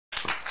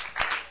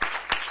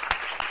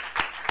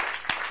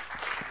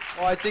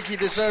Oh, I think he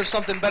deserves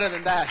something better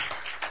than that.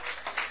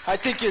 I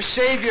think your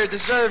Savior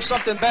deserves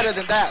something better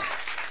than that.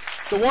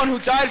 The one who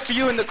died for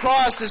you in the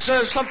cross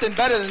deserves something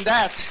better than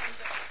that.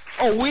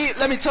 Oh,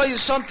 let me tell you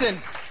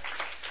something.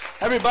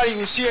 Everybody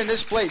who's here in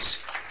this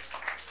place.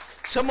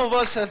 Some of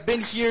us have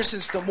been here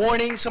since the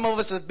morning. Some of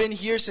us have been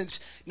here since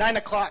 9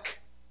 o'clock.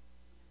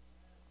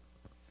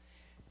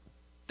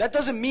 That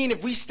doesn't mean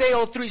if we stay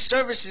all 3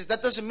 services,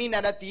 that doesn't mean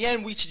that at the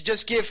end we should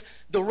just give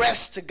the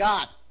rest to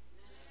God.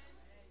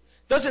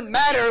 Doesn't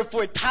matter if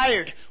we're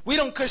tired. We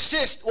don't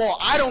consist, well,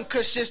 I don't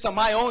consist on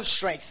my own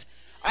strength.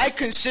 I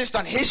consist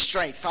on His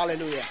strength.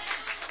 Hallelujah.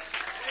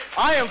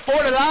 I am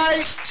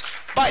fertilized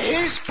by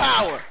His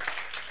power.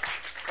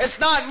 It's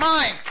not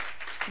mine.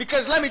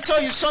 Because let me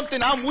tell you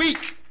something, I'm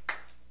weak.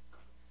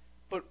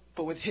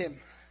 But with Him,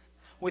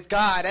 with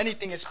God,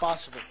 anything is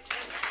possible.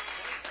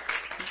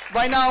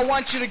 Right now, I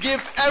want you to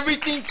give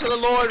everything to the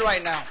Lord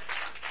right now.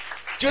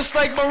 Just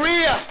like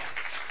Maria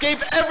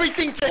gave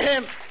everything to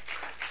Him.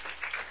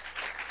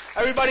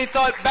 Everybody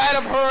thought bad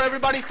of her.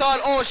 Everybody thought,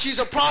 oh, she's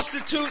a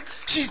prostitute.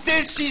 She's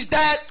this, she's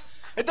that.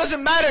 It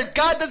doesn't matter.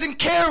 God doesn't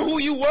care who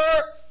you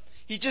were.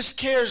 He just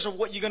cares of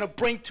what you're going to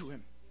bring to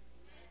Him.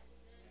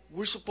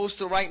 We're supposed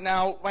to right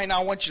now,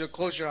 I want you to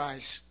close your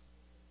eyes.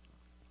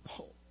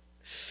 Oh,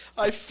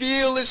 I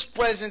feel His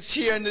presence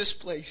here in this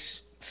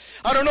place.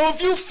 I don't know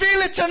if you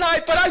feel it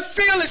tonight, but I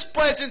feel His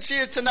presence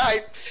here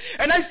tonight.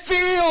 And I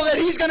feel that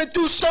He's going to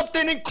do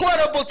something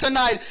incredible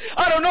tonight.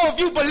 I don't know if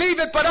you believe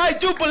it, but I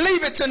do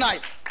believe it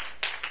tonight.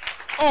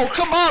 Oh,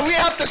 come on. We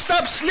have to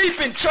stop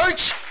sleeping,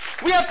 church.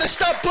 We have to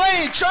stop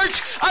playing,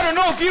 church. I don't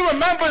know if you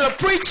remember the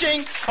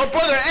preaching of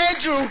Brother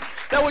Andrew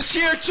that was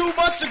here 2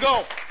 months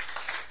ago.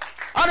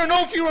 I don't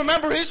know if you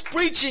remember his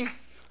preaching,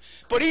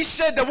 but he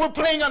said that we're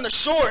playing on the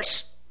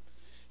shores.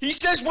 He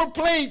says we're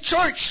playing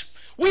church.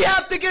 We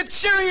have to get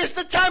serious.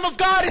 The time of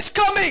God is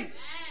coming.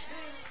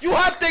 You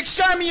have to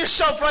examine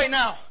yourself right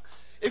now.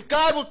 If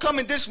God would come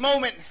in this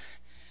moment,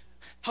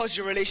 how's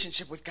your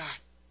relationship with God?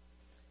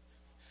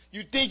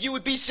 You think you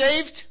would be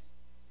saved?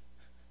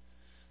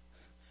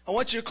 I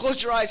want you to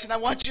close your eyes and I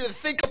want you to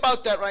think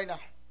about that right now.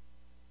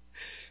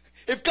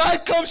 If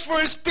God comes for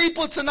His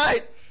people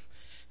tonight,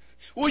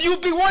 will you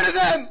be one of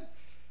them?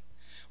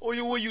 Or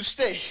will you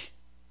stay?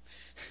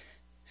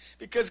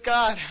 Because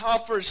God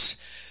offers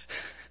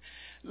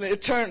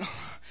eternal.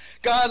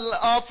 God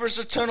offers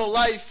eternal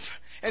life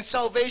and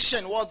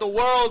salvation, while the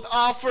world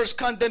offers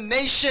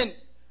condemnation.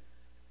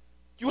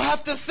 You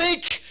have to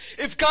think,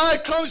 if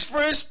God comes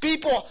for His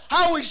people,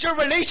 how is your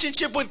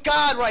relationship with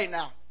God right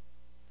now?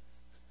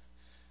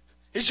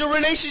 Is your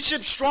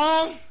relationship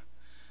strong?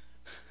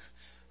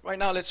 Right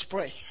now, let's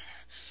pray.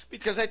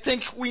 Because I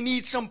think we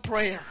need some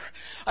prayer.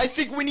 I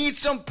think we need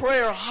some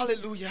prayer.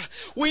 Hallelujah.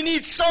 We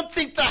need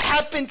something to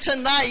happen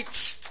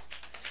tonight.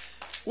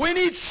 We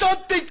need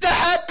something to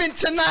happen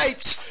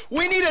tonight.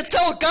 We need to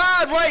tell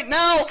God right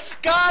now,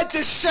 God,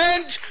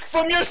 descend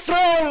from your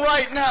throne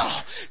right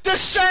now.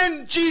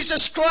 Descend,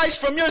 Jesus Christ,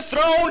 from your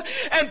throne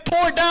and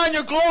pour down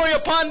your glory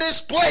upon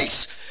this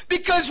place.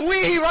 Because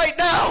we right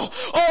now,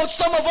 oh,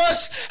 some of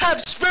us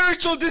have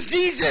spiritual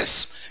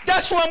diseases.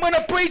 That's what I'm going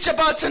to preach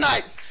about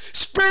tonight.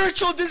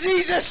 Spiritual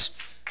diseases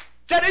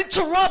that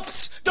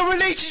interrupts the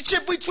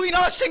relationship between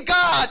us and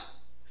God.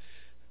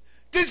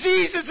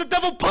 Diseases the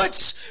devil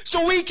puts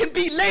so we can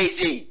be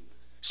lazy.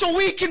 So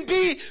we can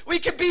be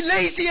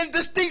lazy in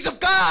the things of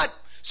God.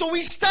 So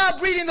we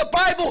stop reading the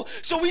Bible.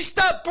 So we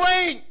stop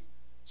praying.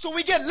 So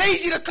we get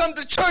lazy to come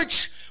to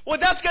church. Well,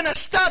 that's going to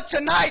stop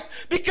tonight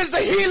because the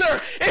healer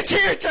is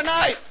here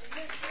tonight.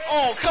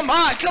 Oh, come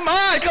on, come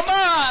on, come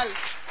on.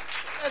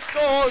 Let's go,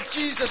 oh,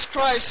 Jesus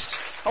Christ.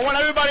 I want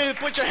everybody to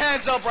put your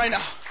hands up right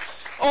now.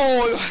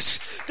 Oh,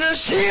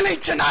 there's healing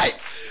tonight.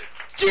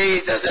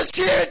 Jesus is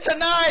here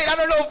tonight. I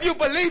don't know if you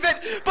believe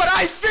it, but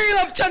I feel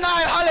Him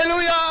tonight.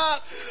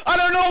 Hallelujah. I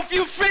don't know if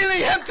you're feeling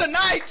Him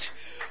tonight.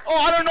 Oh,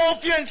 I don't know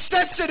if you're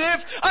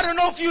insensitive. I don't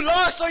know if you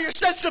lost all your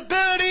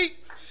sensibility.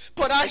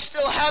 But I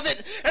still have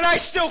it, and I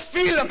still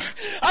feel Him.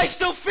 I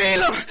still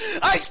feel Him.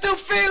 I still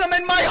feel Him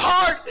in my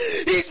heart.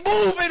 He's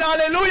moving,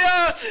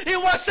 hallelujah. He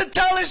wants to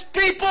tell His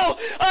people,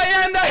 I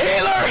am the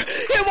healer.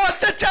 He wants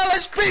to tell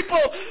His people,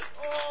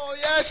 oh,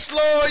 yes,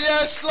 Lord,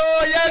 yes,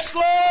 Lord, yes,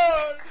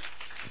 Lord.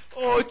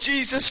 Oh,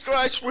 Jesus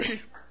Christ,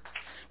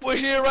 we're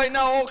here right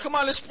now. Oh, come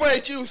on, let's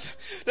pray,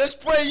 youth. Let's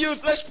pray,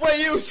 youth. Let's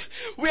pray, youth.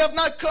 We have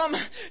not come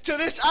to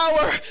this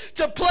hour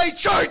to play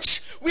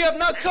church. We have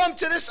not come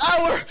to this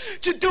hour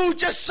to do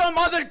just some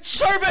other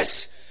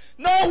service.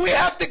 No, we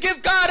have to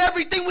give God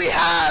everything we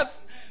have.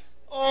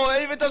 Oh,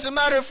 it doesn't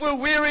matter if we're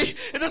weary.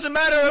 It doesn't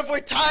matter if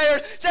we're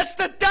tired. That's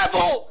the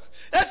devil.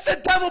 That's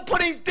the devil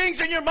putting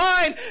things in your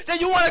mind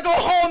that you want to go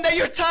home, that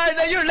you're tired,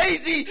 that you're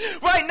lazy.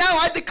 Right now,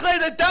 I declare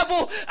the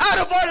devil out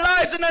of our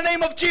lives in the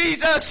name of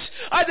Jesus.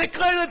 I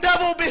declare the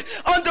devil be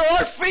under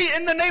our feet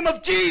in the name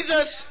of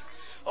Jesus.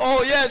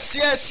 Oh, yes,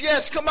 yes,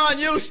 yes. Come on,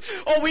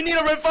 youth. Oh, we need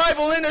a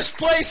revival in this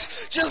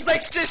place. Just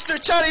like Sister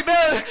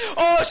Charibel.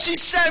 Oh, she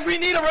said we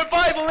need a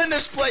revival in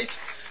this place.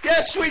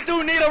 Yes, we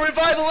do need a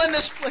revival in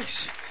this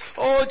place.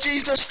 Oh,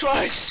 Jesus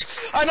Christ.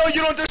 I know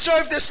you don't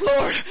deserve this,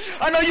 Lord.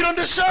 I know you don't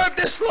deserve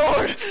this,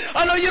 Lord.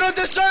 I know you don't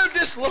deserve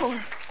this,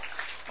 Lord.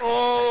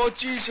 Oh,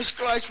 Jesus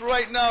Christ,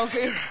 right now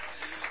here.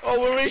 Oh,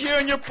 we're here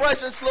in your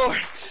presence, Lord.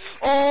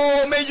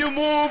 Oh, may you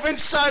move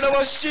inside of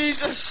us,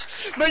 Jesus.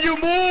 May you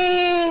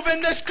move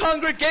in this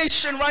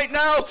congregation right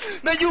now.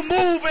 May you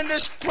move in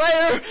this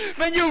prayer.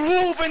 May you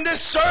move in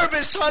this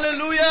service.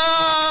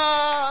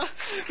 Hallelujah.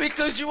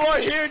 Because you are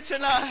here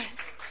tonight.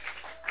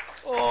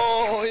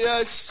 Oh,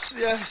 yes,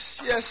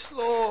 yes, yes,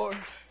 Lord.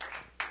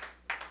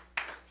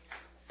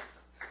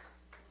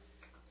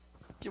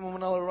 Give him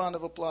another round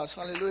of applause.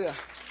 Hallelujah.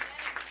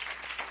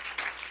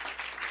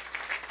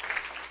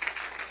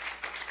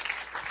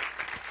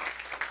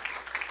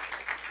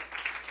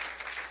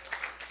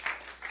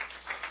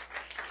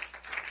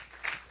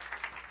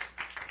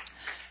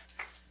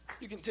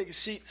 You can take a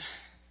seat.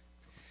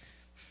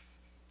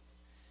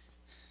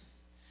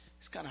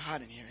 It's kind of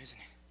hot in here, isn't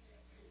it?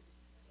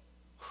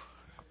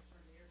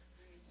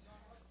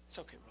 It's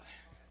okay,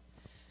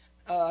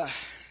 brother.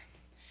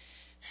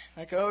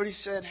 Like I already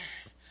said,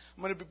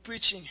 I'm going to be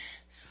preaching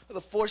of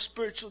the 4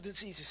 spiritual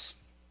diseases.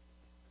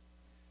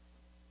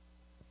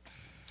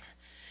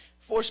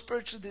 4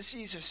 spiritual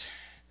diseases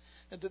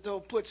that the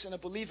devil puts in a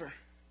believer.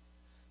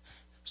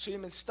 So you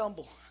may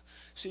stumble.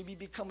 So you may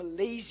become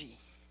lazy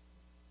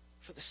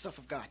for the stuff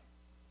of God.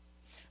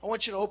 I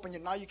want you to open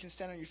your, now you can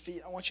stand on your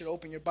feet. I want you to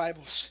open your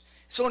Bibles.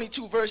 It's only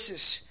 2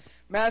 verses.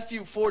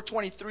 Matthew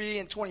 4:23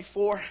 and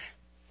 24.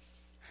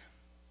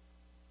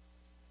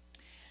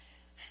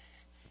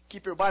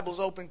 Keep your Bibles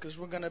open because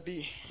we're gonna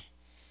be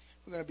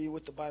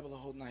with the Bible the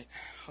whole night.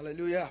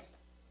 Hallelujah.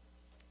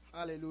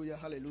 Hallelujah.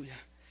 Hallelujah.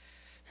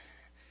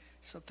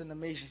 Something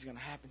amazing is gonna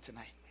happen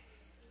tonight.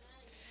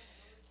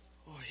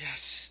 Oh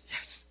yes,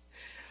 yes.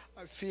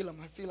 I feel him.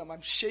 I feel him.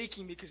 I'm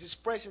shaking because his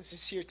presence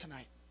is here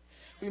tonight.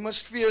 We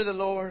must fear the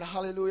Lord.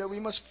 Hallelujah. We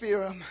must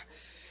fear him.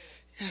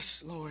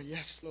 Yes, Lord.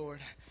 Yes, Lord.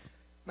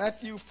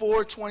 Matthew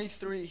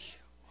 4:23.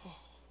 Oh,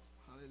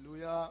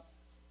 hallelujah.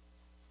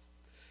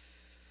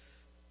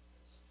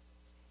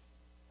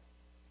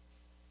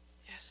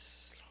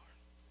 Yes,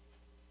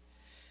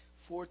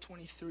 Lord.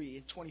 4:23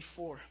 and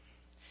 24.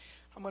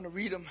 I'm going to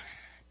read them.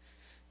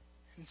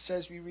 It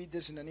says we read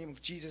this in the name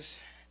of Jesus.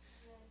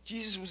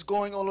 Jesus was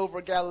going all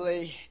over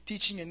Galilee,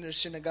 teaching in their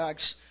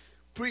synagogues,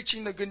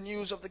 preaching the good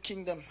news of the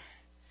kingdom,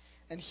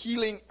 and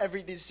healing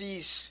every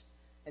disease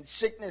and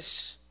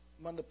sickness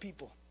among the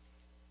people.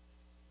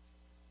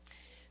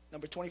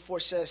 Number 24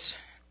 says,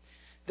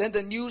 then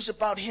the news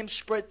about him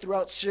spread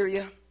throughout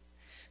Syria.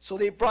 So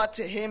they brought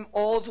to him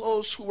all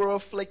those who were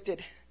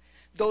afflicted,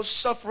 those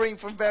suffering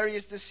from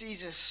various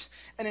diseases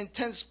and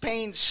intense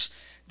pains,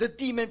 the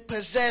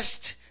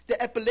demon-possessed,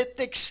 the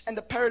epileptics and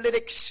the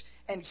paralytics,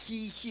 and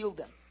he healed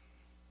them.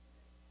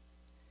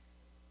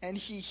 And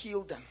he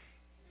healed them.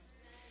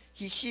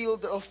 He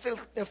healed the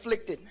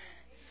afflicted.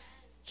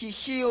 He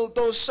healed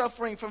those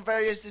suffering from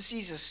various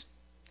diseases.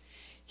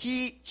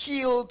 He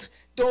healed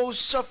those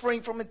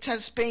suffering from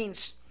intense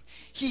pains.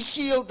 He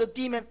healed the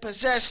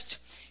demon-possessed.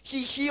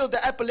 He healed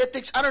the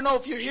epileptics. I don't know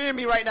if you're hearing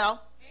me right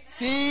now.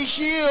 He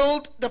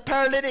healed the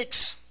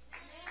paralytics.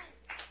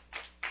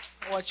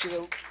 I want you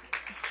to...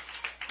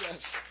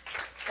 Yes.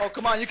 Oh,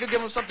 come on. You can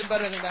give him something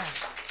better than that.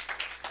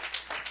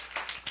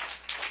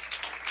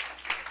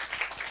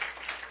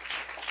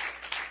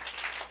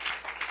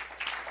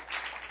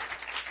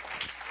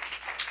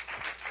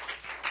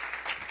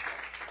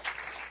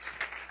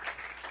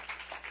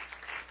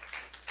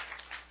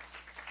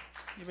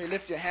 You may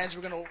lift your hands.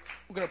 We're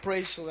gonna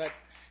pray so that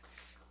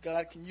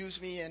God can use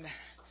me and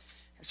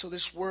so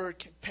this word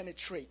can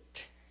penetrate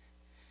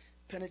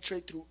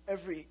through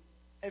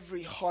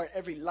every heart,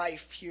 every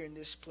life here in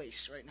this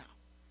place right now.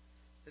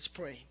 Let's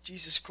pray.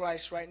 Jesus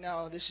Christ, right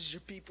now, this is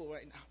your people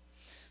right now.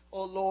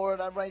 Oh Lord,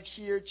 I'm right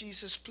here.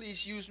 Jesus,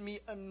 please use me.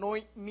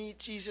 Anoint me,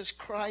 Jesus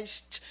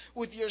Christ,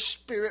 with your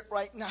spirit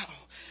right now.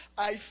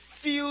 I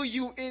feel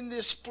you in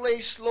this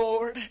place,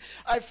 Lord.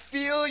 I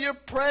feel your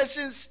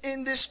presence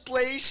in this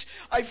place.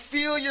 I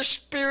feel your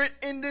spirit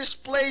in this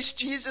place,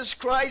 Jesus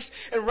Christ.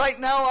 And right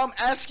now I'm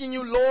asking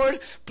you,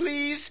 Lord,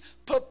 please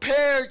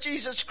prepare,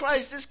 Jesus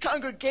Christ, this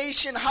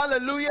congregation,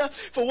 hallelujah,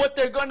 for what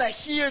they're going to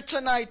hear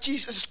tonight,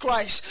 Jesus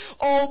Christ.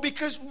 Oh,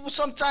 because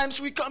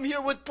sometimes we come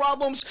here with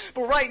problems,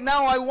 but right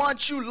now I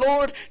want you,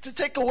 Lord, to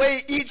take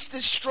away each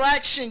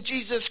distraction,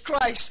 Jesus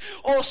Christ.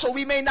 Oh, so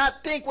we may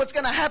not think what's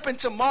going to happen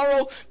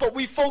tomorrow, but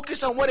we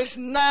focus on what is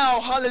now,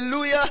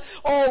 hallelujah.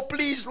 Oh,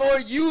 please,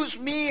 Lord, use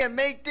me and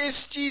make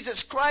this,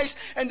 Jesus Christ,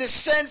 and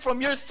descend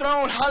from your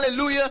throne,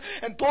 hallelujah,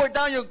 and pour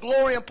down your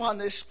glory upon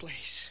this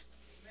place.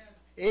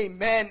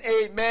 Amen,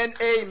 amen,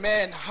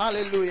 amen.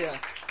 Hallelujah.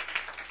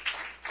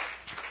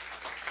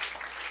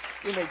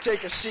 You may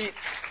take a seat.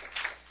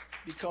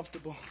 Be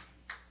comfortable.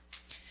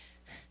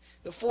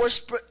 The 4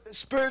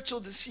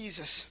 spiritual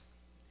diseases.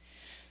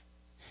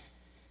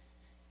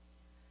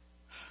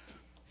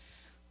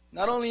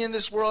 Not only in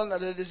this world are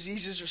there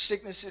diseases or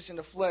sicknesses in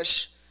the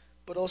flesh,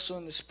 but also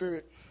in the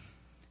spirit.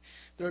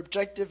 Their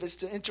objective is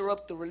to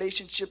interrupt the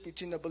relationship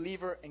between the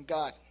believer and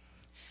God.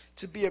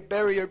 to be a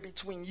barrier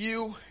between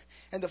you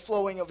and the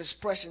flowing of His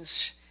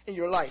presence in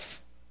your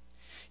life.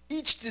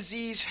 Each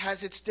disease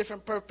has its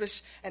different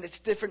purpose and its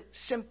different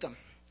symptom.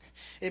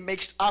 It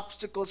makes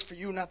obstacles for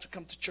you not to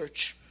come to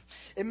church.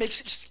 It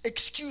makes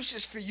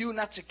excuses for you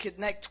not to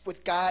connect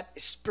with God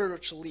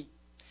spiritually.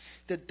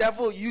 The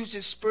devil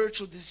uses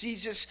spiritual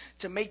diseases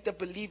to make the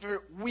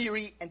believer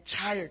weary and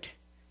tired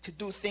to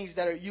do things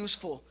that are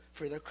useful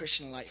for their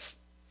Christian life.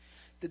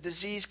 The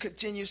disease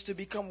continues to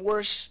become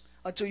worse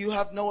until you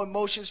have no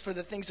emotions for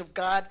the things of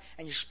God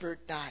and your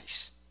spirit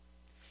dies.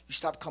 You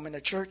stop coming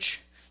to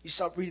church. You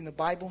stop reading the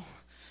Bible.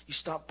 You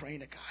stop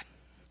praying to God.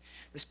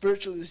 The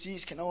spiritual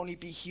disease can only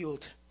be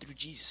healed through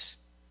Jesus.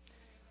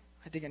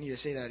 I think I need to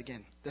say that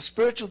again. The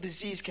spiritual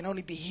disease can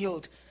only be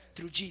healed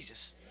through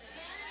Jesus.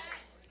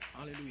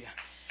 Hallelujah.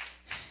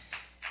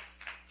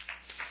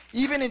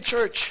 Even in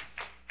church.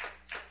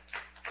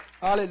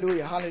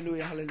 Hallelujah,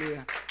 hallelujah,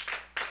 hallelujah.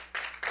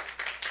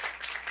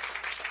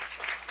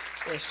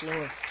 Yes,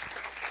 Lord.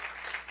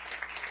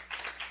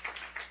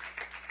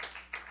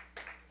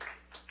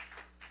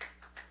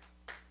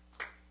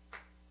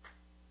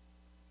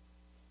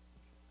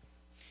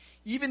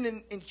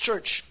 Even in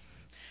church,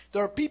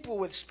 there are people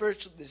with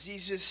spiritual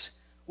diseases,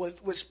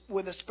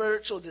 with a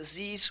spiritual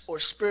disease or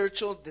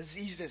spiritual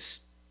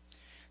diseases.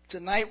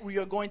 Tonight we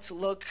are going to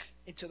look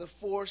into the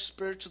 4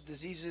 spiritual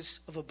diseases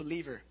of a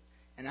believer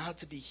and how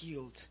to be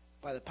healed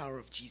by the power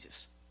of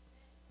Jesus.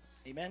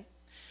 Amen?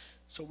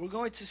 So we're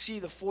going to see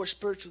the 4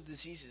 spiritual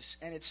diseases,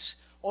 and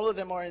all of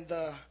them are in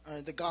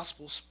the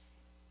Gospels.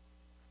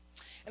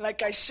 And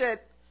like I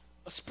said,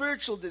 a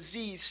spiritual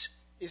disease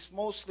is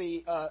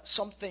mostly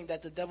something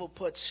that the devil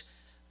puts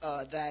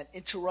that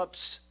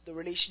interrupts the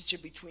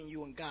relationship between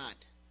you and God.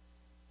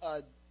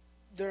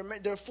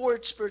 There are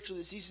 4 spiritual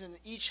diseases, and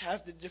each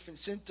have their different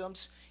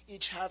symptoms.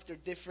 Each have their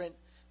different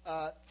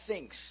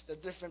things, their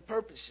different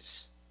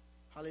purposes.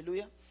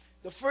 Hallelujah.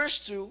 The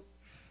first 2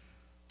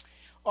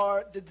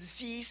 are the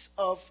disease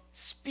of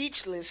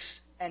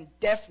speechless and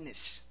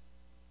deafness.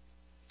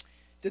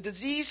 The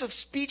disease of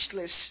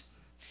speechless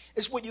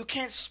is when you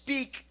can't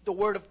speak the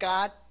word of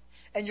God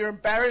and you're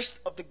embarrassed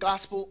of the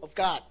gospel of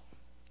God,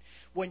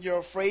 when you're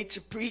afraid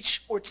to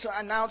preach or to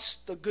announce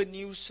the good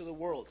news to the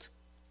world.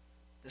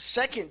 The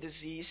second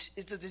disease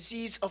is the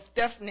disease of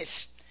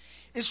deafness.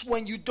 It's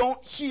when you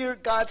don't hear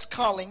God's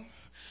calling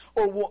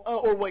or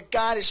what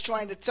God is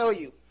trying to tell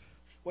you.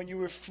 When you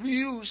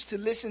refuse to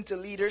listen to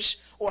leaders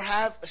or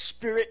have a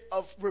spirit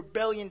of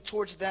rebellion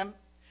towards them,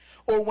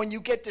 or when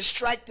you get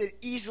distracted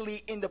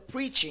easily in the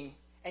preaching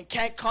and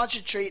can't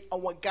concentrate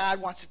on what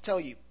God wants to tell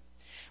you.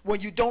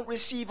 When you don't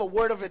receive a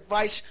word of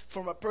advice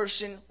from a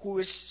person who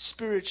is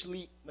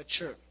spiritually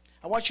mature.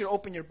 I want you to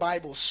open your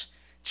Bibles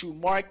to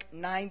Mark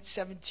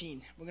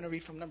 9:17. We're going to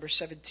read from number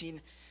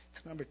 17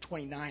 to number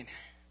 29.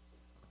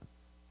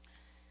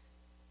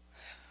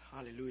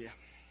 Hallelujah.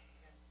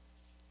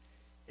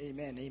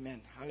 Amen,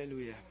 amen.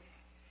 Hallelujah.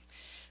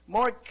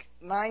 Mark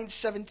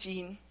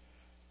 9:17.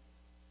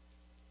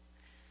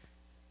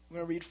 We're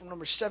going to read from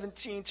number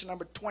 17 to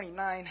number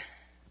 29.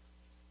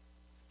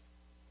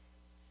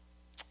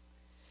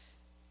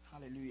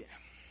 Hallelujah.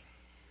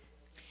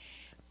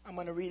 I'm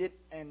going to read it,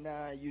 and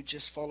you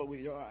just follow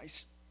with your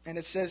eyes. And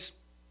it says,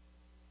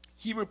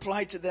 He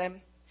replied to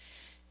them,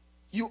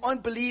 "You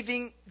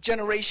unbelieving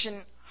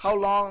generation, how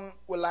long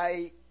will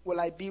I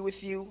be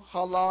with you?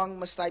 How long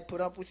must I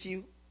put up with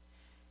you?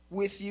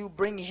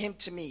 Bring him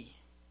to me."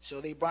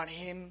 So they brought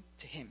him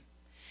to him.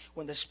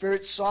 When the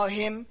spirit saw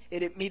him,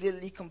 it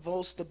immediately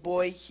convulsed the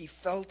boy. He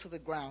fell to the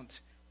ground,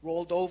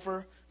 rolled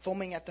over,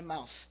 foaming at the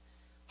mouth.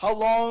 How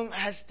long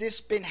has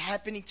this been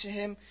happening to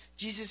him?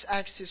 Jesus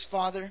asked his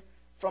father.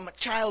 From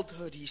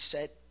childhood, he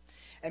said.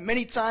 And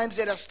many times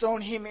it has thrown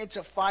him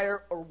into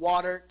fire or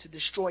water to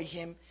destroy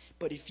him.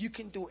 But if you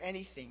can do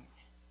anything,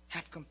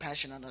 have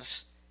compassion on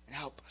us and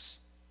help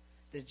us.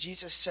 Then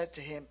Jesus said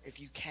to him,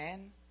 "If you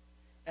can,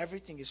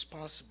 everything is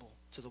possible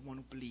to the one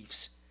who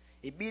believes."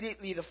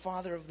 Immediately the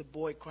father of the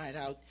boy cried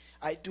out,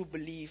 "I do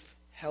believe,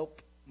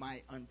 help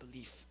my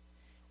unbelief."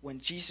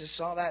 When Jesus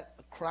saw that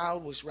a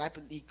crowd was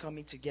rapidly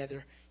coming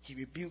together, he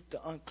rebuked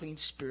the unclean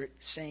spirit,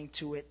 saying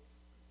to it,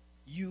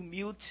 "You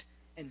mute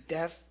and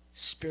deaf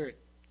spirit,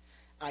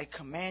 I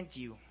command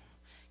you,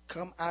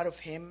 come out of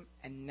him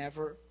and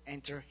never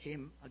enter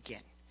him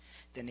again."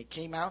 Then it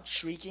came out,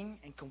 shrieking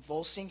and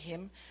convulsing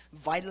him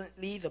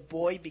violently. The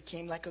boy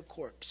became like a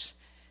corpse,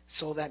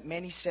 so that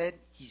many said,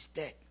 "He's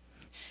dead."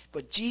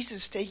 But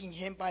Jesus, taking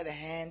him by the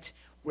hand,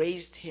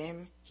 raised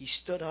him. He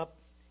stood up,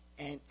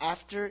 and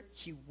after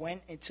he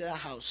went into the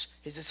house,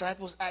 his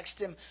disciples asked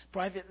him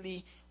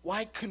privately,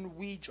 "Why couldn't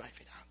we drive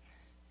it out?"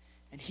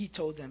 And he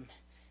told them,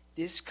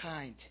 "This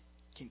kind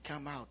can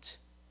come out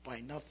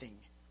by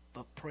nothing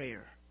but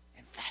prayer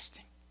and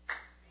fasting."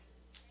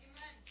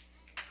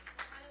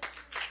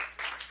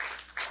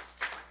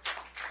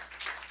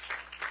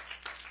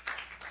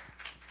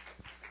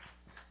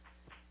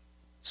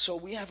 So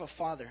we have a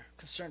father,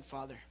 concerned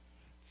father.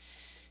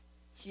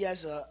 He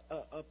has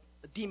a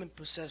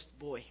demon-possessed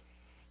boy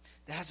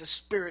that has a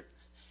spirit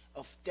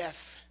of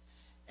deaf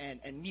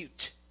and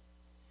mute.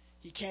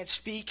 He can't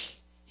speak.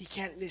 He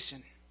can't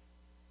listen.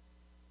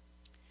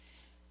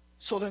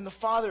 So then the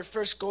Father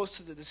first goes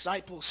to the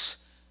disciples.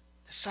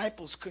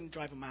 Disciples couldn't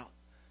drive him out.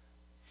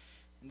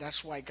 And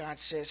that's why God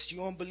says,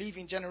 you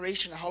unbelieving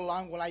generation, how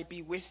long will I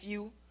be with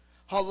you?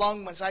 How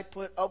long must I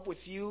put up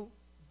with you?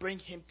 Bring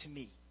him to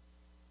me.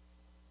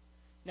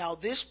 Now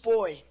this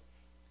boy,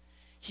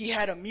 he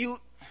had a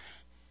mute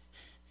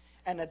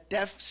and a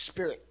deaf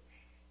spirit.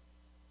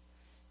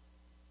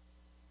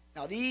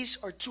 Now these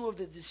are two of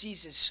the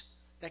diseases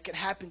that can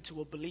happen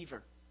to a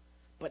believer,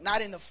 but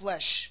not in the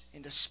flesh,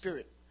 in the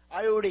spirit.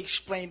 I already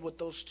explained what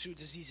those two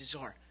diseases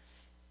are.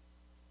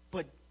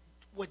 But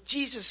what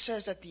Jesus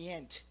says at the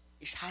end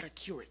is how to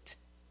cure it.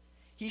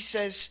 He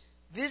says,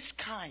 this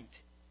kind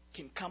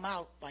can come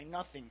out by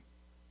nothing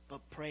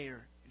but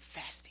prayer and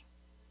fasting.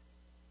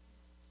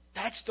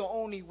 That's the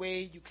only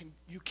way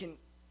you can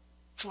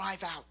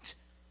drive out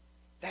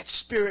that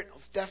spirit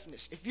of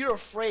deafness. If you're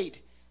afraid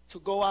to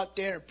go out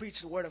there and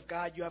preach the word of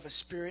God, you have a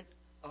spirit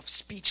of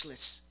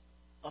speechless,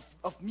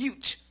 of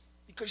mute,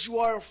 because you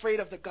are afraid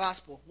of the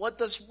gospel. What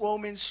does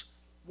Romans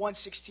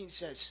 1:16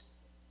 says?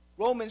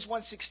 Romans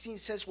 1:16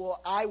 says,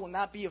 well, I will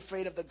not be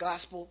afraid of the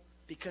gospel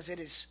because it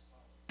is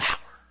power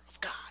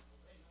of God.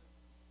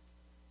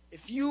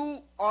 If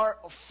you are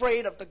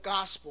afraid of the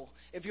gospel,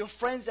 if your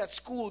friends at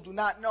school do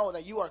not know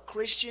that you are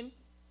Christian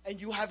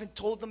and you haven't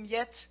told them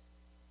yet,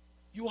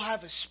 you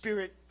have a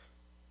spirit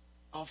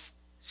of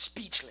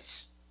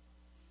speechless.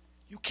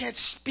 You can't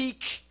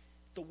speak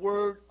the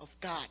word of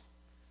God.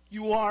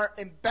 You are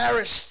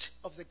embarrassed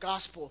of the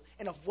gospel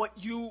and of what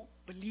you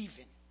believe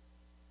in.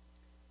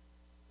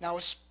 Now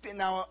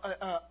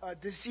a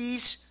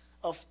disease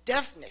of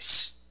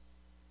deafness.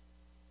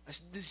 A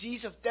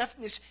disease of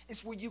deafness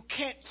is when you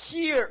can't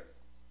hear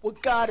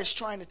what God is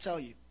trying to tell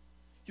you.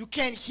 You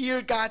can't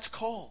hear God's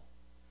call.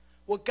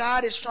 What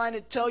God is trying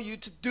to tell you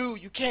to do,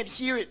 you can't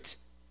hear it.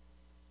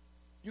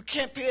 You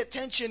can't pay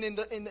attention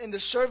in the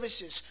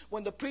services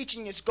when the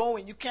preaching is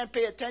going. You can't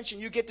pay attention.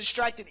 You get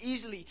distracted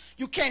easily.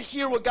 You can't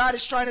hear what God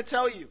is trying to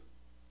tell you.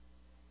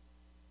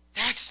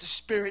 That's the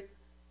spirit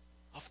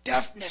of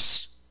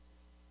deafness.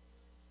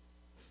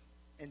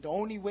 And the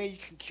only way you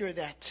can cure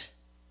that,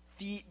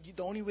 the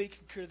only way you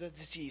can cure the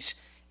disease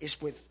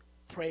is with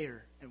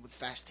prayer and with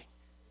fasting.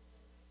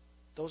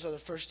 Those are the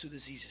first two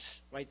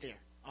diseases right there,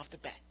 off the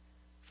bat.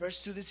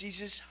 First two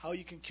diseases, how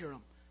you can cure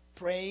them.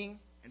 Praying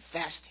and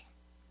fasting.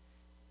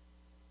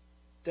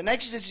 The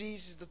next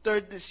disease is the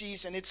third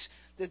disease, and it's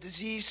the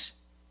disease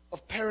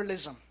of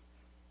parallelism.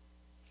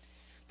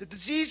 The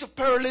disease of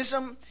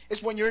parallelism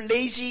is when you're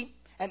lazy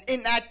and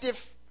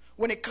inactive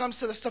when it comes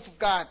to the stuff of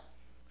God.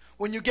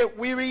 When you get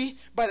weary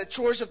by the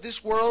chores of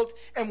this world,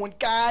 and when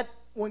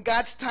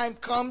God's time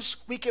comes,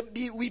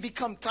 we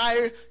become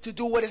tired to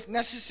do what is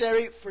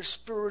necessary for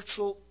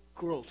spiritual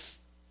growth.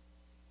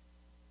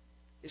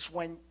 It's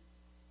when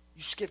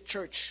you skip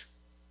church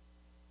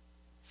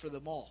for the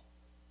mall.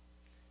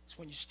 It's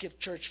when you skip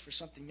church for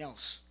something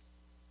else.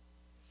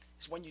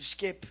 It's when you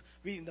skip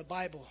reading the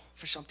Bible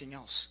for something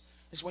else.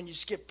 It's when you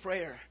skip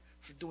prayer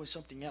for doing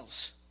something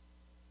else.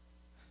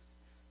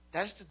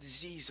 That's the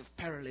disease of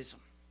parallelism.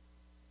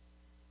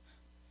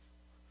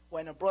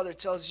 When a brother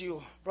tells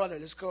you, brother,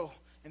 let's go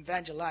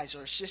evangelize,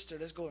 or a sister,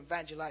 let's go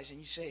evangelize, and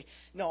you say,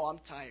 no, I'm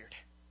tired.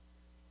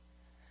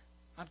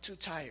 I'm too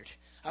tired.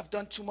 I've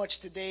done too much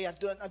today. I've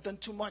done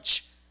too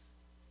much.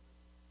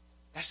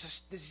 That's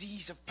a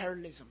disease of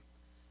parallelism.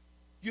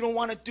 You don't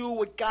want to do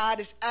what God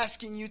is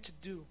asking you to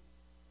do.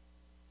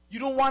 You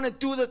don't want to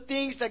do the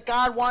things that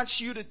God wants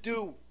you to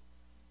do.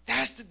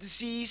 That's the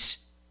disease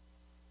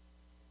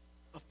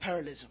of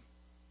parallelism.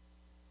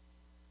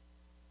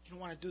 You don't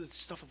want to do the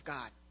stuff of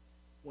God.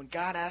 When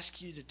God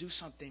asks you to do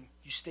something,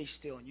 you stay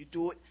still and you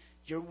do it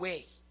your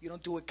way. You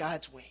don't do it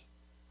God's way.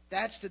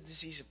 That's the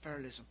disease of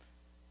parallelism.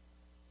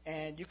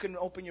 And you can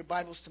open your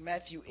Bibles to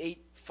Matthew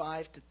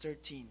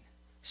 8:5-13.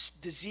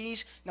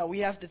 Disease. Now we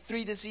have the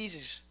three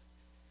diseases.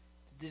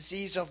 The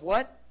disease of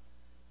what?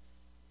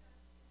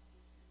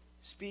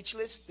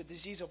 Speechless. The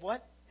disease of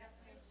what?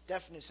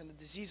 Deafness. And the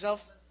disease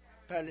of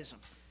parallelism.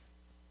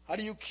 How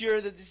do you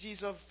cure the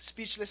disease of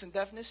speechless and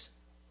deafness?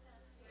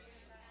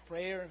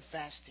 Prayer and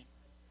fasting.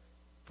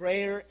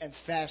 Prayer and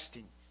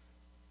fasting.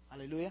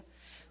 Hallelujah.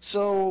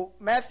 So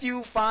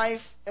Matthew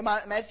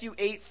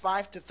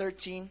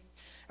 8:5-13.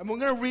 And we're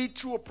going to read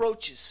two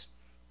approaches.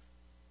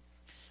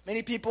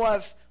 Many people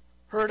have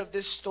heard of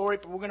this story,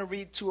 but we're going to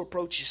read two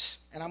approaches.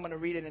 And I'm going to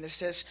read it. And it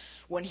says,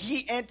 when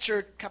he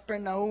entered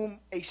Capernaum,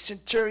 a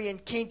centurion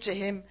came to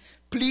him,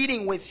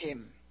 pleading with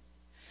him,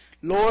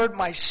 Lord,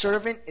 my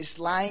servant is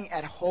lying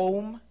at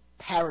home,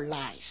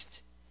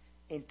 paralyzed,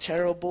 in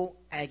terrible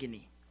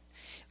agony.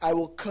 I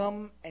will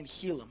come and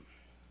heal him.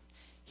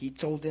 He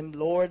told him,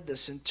 the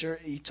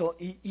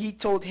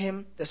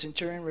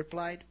centurion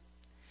replied,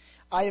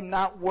 I am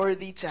not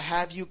worthy to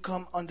have you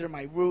come under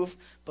my roof,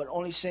 but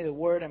only say the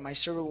word, and my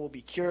servant will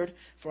be cured.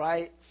 For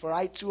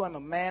I too am a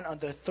man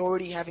under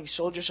authority, having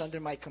soldiers under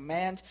my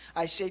command.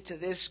 I say to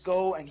this,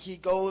 go, and he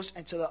goes,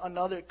 and to the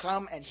another,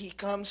 come, and he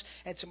comes,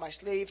 and to my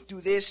slave, do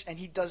this, and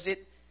he does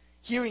it.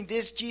 Hearing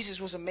this, Jesus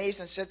was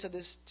amazed and said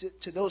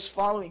to those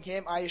following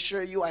him, I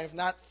assure you, I have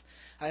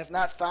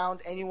not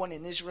found anyone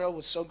in Israel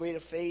with so great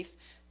a faith.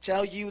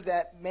 Tell you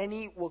that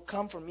many will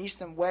come from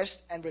east and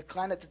west and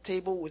recline at the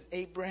table with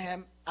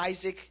Abraham,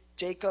 Isaac,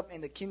 Jacob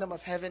in the kingdom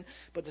of heaven,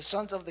 but the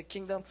sons of the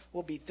kingdom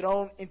will be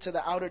thrown into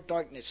the outer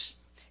darkness.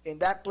 In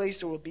that place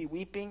there will be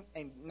weeping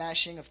and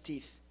gnashing of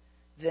teeth.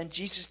 Then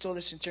Jesus told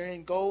the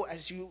centurion, go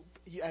as you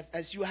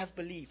have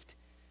believed.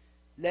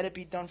 Let it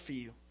be done for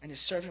you. And his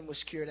servant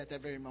was cured at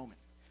that very moment.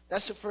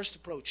 That's the first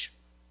approach.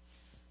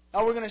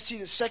 Now we're going to see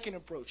the second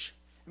approach.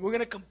 And we're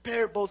going to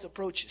compare both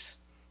approaches.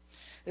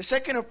 The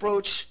second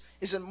approach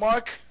is in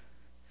Mark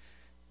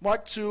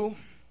 2,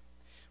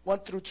 1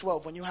 through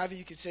 12. When you have it,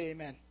 you can say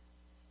amen.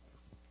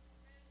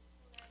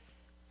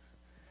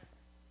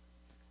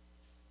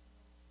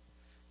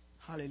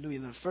 Hallelujah.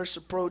 The first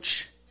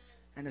approach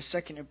and the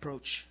second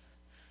approach.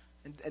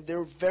 And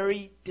they're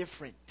very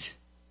different.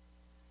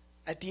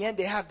 At the end,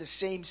 they have the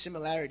same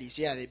similarities.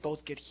 Yeah, they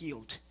both get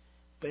healed.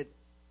 But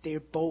they're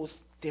both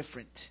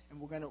different.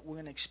 And we're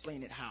gonna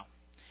explain it how.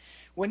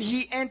 When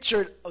he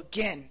entered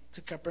again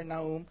to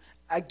Capernaum,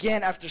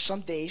 again after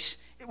some days,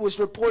 it was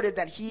reported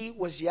that he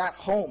was yet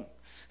home.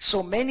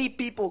 So many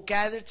people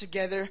gathered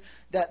together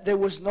that there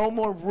was no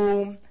more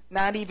room,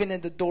 not even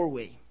in the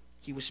doorway.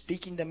 He was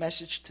speaking the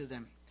message to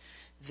them.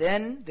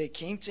 Then they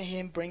came to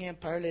him, bringing a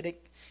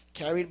paralytic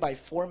carried by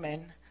 4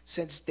 men.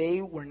 Since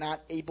they were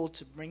not able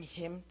to bring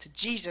him to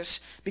Jesus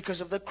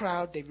because of the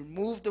crowd, they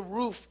removed the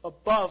roof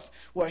above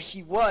where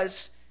he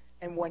was,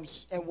 and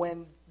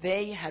when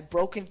they had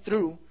broken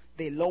through,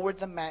 they lowered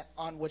the mat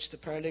on which the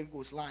paralytic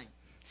was lying.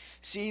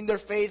 Seeing their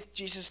faith,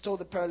 Jesus told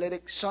the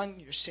paralytic, son,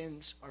 your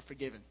sins are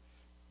forgiven.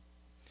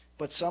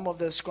 But some of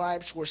the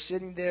scribes were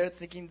sitting there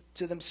thinking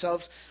to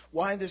themselves,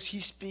 why does he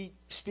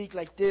speak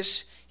like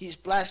this? He is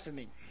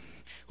blaspheming.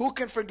 Who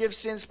can forgive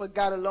sins but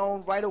God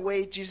alone? Right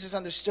away, Jesus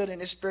understood in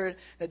his spirit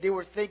that they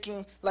were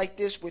thinking like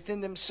this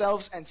within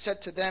themselves and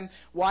said to them,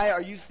 why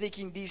are you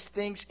thinking these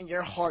things in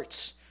your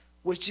hearts?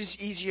 Which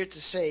is easier to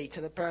say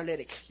to the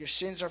paralytic, your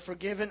sins are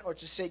forgiven, or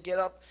to say, get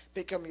up,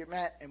 pick up your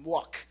mat, and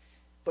walk?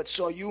 But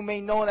so you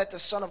may know that the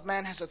Son of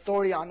Man has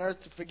authority on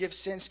earth to forgive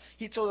sins.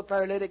 He told the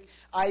paralytic,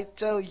 I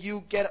tell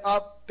you, get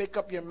up, pick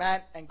up your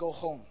mat, and go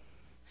home.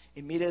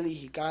 Immediately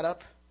he got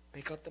up,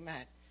 picked up the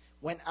mat,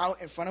 went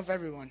out in front of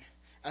everyone.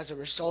 As a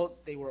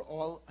result, they were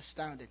all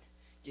astounded,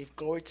 gave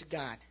glory to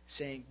God,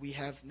 saying, we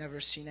have never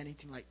seen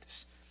anything like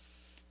this.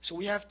 So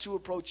we have 2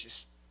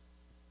 approaches.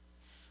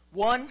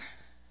 One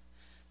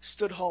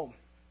stood home.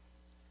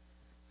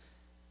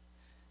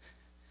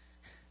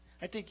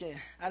 I think,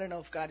 I don't know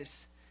if God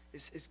is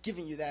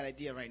giving you that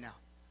idea right now.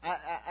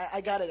 I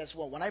got it as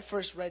well. When I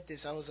first read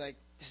this, I was like,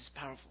 this is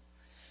powerful.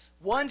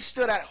 One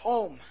stood at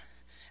home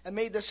and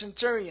made the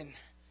centurion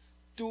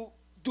do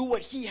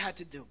what he had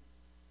to do.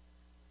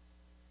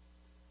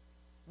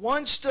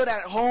 One stood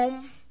at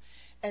home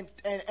and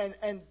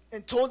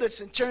told the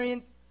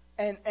centurion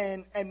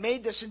and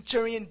made the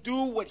centurion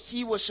do what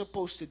he was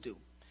supposed to do.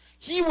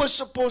 He was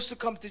supposed to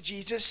come to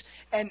Jesus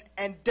and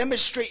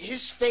demonstrate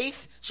his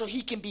faith so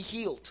he can be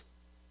healed.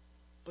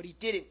 But he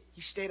didn't.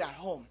 He stayed at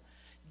home.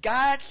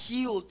 God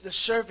healed the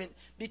servant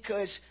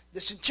because the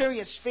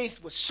centurion's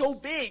faith was so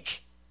big.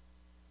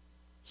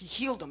 He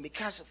healed him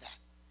because of that.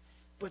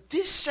 But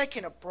this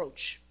second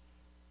approach,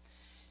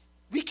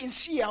 we can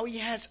see how he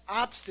has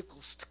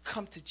obstacles to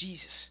come to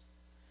Jesus.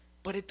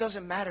 But it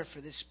doesn't matter for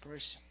this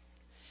person.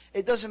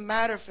 It doesn't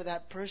matter for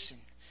that person.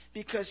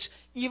 Because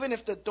even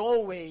if the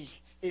doorway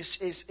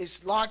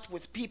is locked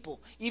with people,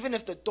 even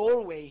if the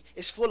doorway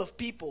is full of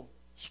people,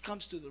 he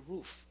comes to the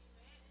roof.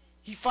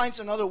 He finds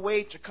another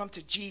way to come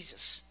to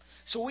Jesus.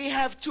 So we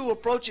have 2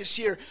 approaches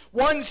here.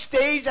 One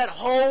stays at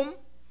home.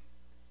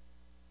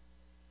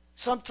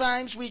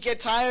 Sometimes we get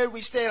tired,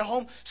 we stay at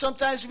home.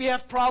 Sometimes we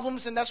have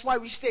problems, and that's why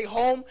we stay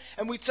home.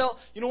 And we tell,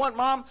 you know what,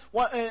 Mom?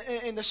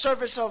 In the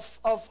service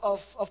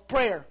of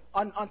prayer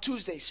on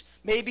Tuesdays,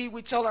 maybe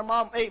we tell our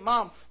mom, hey,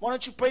 Mom, why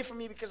don't you pray for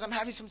me because I'm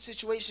having some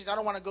situations, I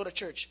don't want to go to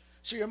church.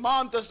 So your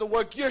mom does the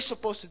work you're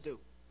supposed to do.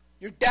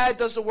 Your dad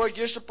does the work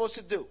you're supposed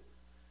to do.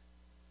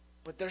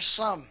 But there's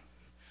some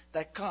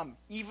that come,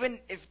 even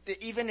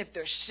if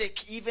they're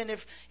sick, even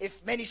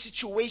if many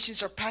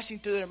situations are passing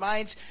through their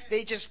minds,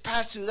 they just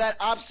pass through that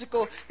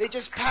obstacle. They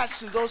just pass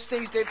through those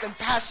things they've been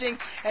passing,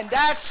 and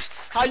that's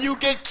how you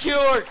get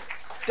cured.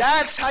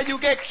 That's how you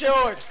get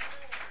cured.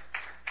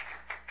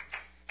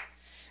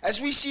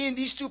 As we see in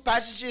these 2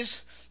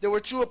 passages, there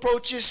were 2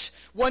 approaches.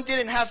 One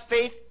didn't have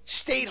faith,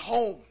 stayed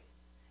home,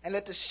 and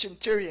let the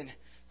centurion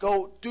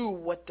go do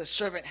what the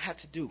servant had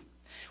to do.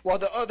 While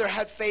the other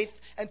had faith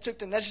and took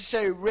the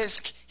necessary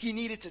risk he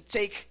needed to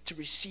take to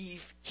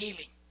receive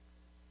healing.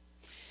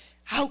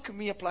 How can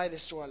we apply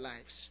this to our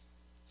lives?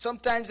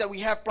 Sometimes that we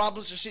have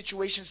problems or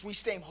situations, we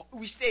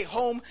stay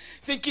home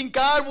thinking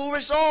God will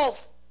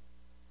resolve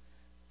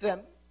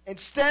them.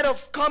 Instead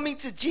of coming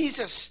to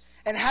Jesus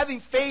and having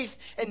faith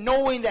and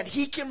knowing that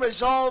He can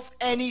resolve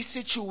any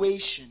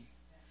situation.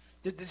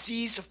 The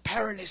disease of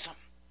parallelism.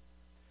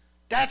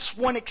 That's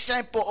one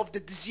example of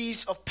the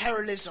disease of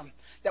parallelism.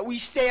 That we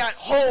stay at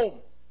home,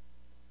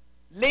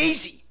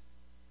 lazy.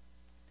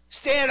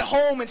 Stay at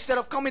home instead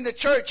of coming to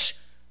church.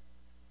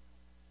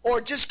 Or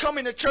just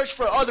coming to church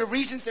for other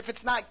reasons if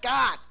it's not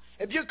God.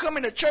 If you're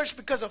coming to church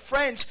because of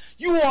friends,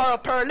 you are a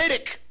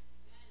paralytic.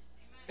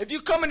 If you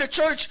come into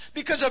church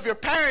because of your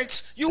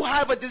parents, you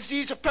have a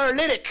disease of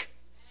paralytic.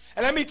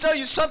 And let me tell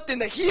you something,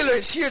 the healer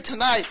is here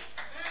tonight.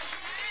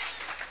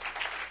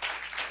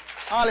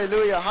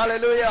 Hallelujah,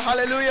 hallelujah,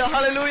 hallelujah,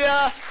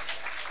 hallelujah.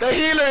 The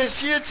healer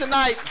is here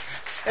tonight.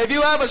 If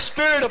you have a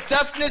spirit of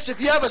deafness, if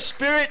you have a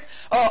spirit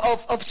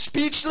of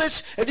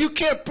speechless, if you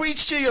can't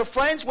preach to your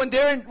friends when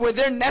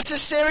they're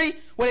necessary,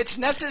 when it's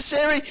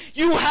necessary,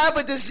 you have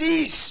a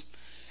disease.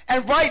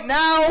 And right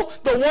now,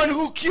 the one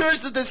who cures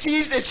the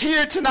disease is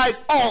here tonight.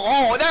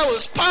 Oh, that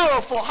was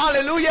powerful.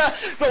 Hallelujah.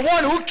 The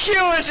one who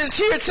cures is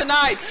here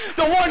tonight.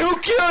 The one who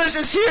cures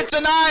is here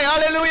tonight.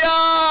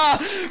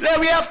 Hallelujah. Then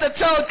we have to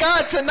tell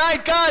God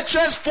tonight, God,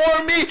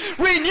 transform me,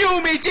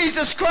 renew me,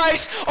 Jesus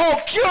Christ.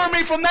 Oh, cure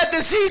me from that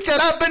disease that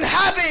I've been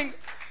having.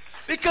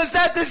 Because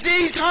that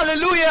disease,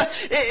 hallelujah,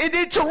 it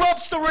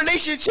interrupts the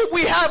relationship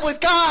we have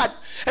with God.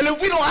 And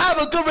if we don't have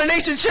a good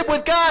relationship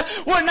with God,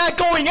 we're not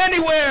going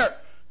anywhere.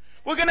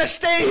 We're going to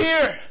stay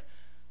here.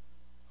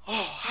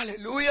 Oh,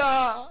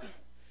 hallelujah.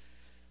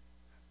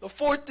 The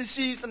fourth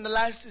disease and the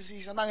last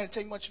disease, I'm not going to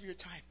take much of your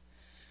time.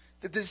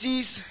 The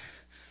disease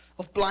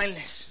of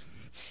blindness.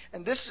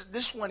 And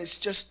this one is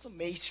just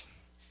amazing.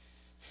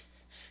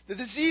 The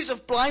disease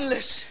of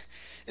blindness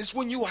is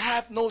when you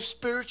have no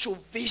spiritual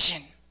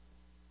vision.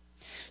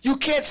 You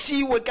can't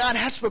see what God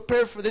has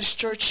prepared for this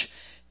church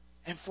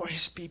and for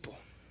His people.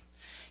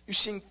 You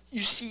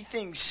see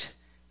things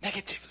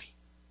negatively.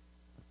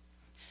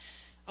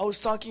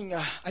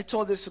 I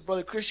told this to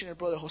Brother Christian and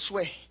Brother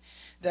Josue,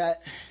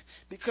 that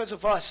because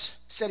of us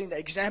setting the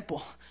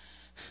example,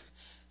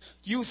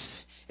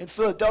 youth in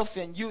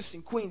Philadelphia and youth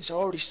in Queens are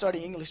already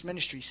starting English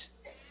ministries.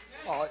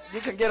 Oh,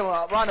 you can get a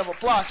round of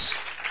applause.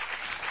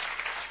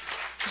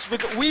 Just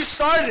because we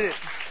started it.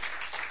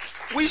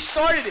 We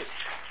started it.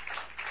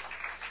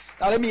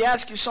 Now let me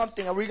ask you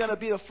something. Are we going to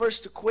be the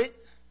first to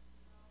quit?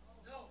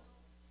 No.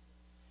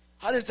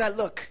 How does that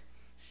look?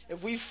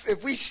 If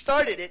we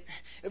started it,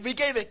 if we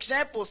gave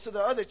examples to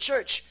the other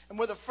church and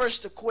we're the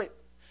first to quit.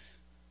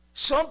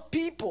 Some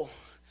people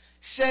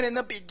said in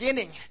the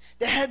beginning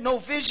they had no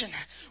vision.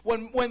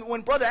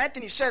 When Brother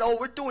Anthony said, oh,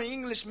 we're doing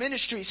English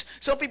ministries,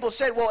 some people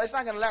said, well, it's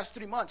not going to last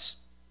 3 months.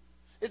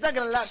 It's not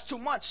going to last 2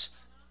 months.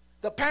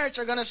 The parents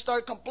are going to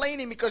start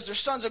complaining because their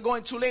sons are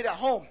going too late at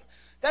home.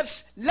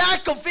 That's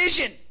lack of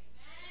vision.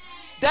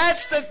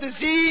 That's the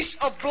disease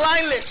of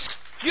blindness.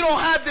 You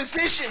don't have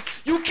decision.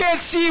 You can't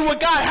see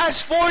what God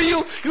has for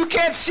you. You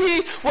can't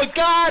see what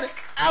God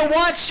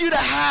wants you to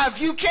have.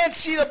 You can't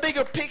see the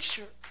bigger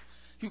picture.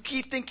 You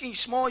keep thinking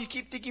small. You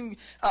keep thinking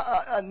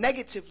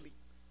negatively.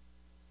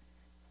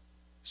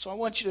 So I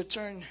want you to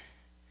turn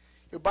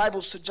your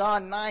Bibles to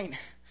John 9,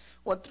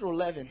 1 through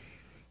 11.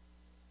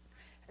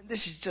 And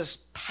this is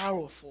just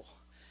powerful.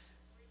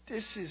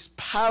 This is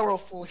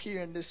powerful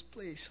here in this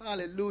place.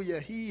 Hallelujah.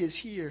 He is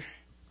here.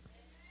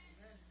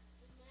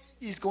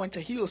 He's going to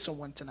heal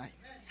someone tonight.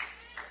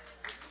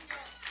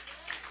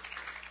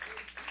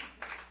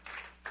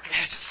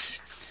 Yes.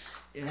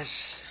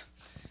 Yes.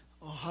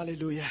 Oh,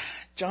 hallelujah.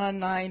 John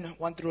 9,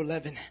 1 through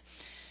 11.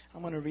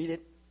 I'm going to read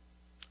it.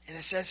 And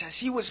it says, as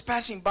he was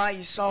passing by,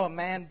 he saw a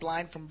man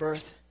blind from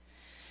birth.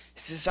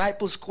 His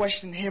disciples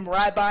questioned him,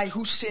 Rabbi,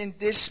 who sinned,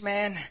 this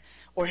man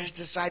or his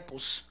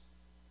disciples?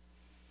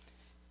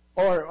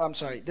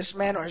 This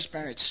man or his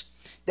parents,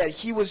 that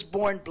he was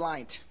born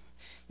blind.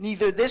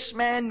 Neither this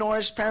man nor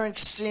his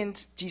parents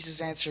sinned,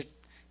 Jesus answered.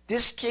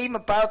 This came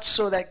about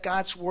so that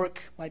God's work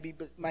might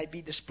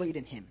be displayed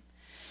in him.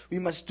 We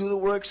must do the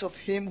works of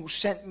him who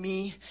sent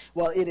me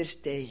while it is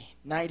day.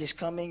 Night is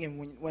coming,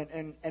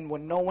 and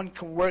when no one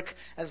can work,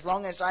 as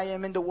long as I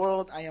am in the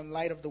world, I am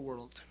light of the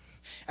world.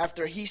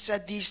 After he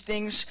said these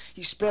things,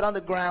 he spit on the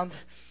ground,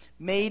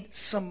 made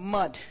some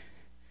mud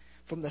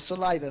from the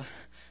saliva,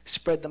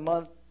 spread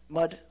the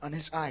mud on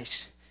his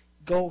eyes.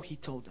 Go, he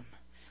told them.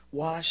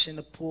 Wash in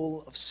the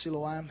pool of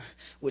Siloam,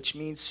 which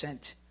means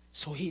sent.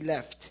 So he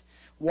left,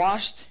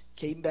 washed,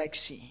 came back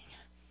seeing.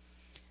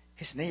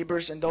 His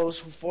neighbors and those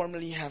who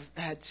formerly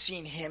had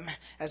seen him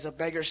as a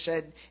beggar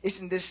said,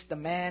 isn't this the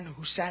man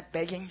who sat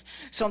begging?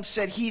 Some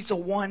said, he's the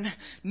one.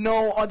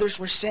 No, others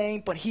were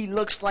saying, but he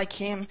looks like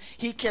him.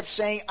 He kept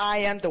saying, I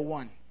am the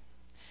one.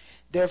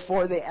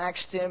 Therefore they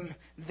asked him,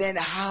 then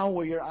how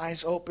were your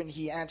eyes opened?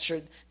 He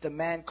answered, the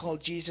man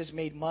called Jesus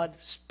made mud,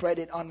 spread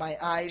it on my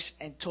eyes,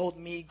 and told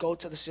me, go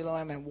to the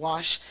Siloam and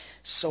wash.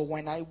 So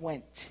when I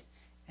went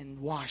and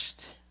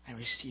washed, I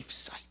received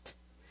sight.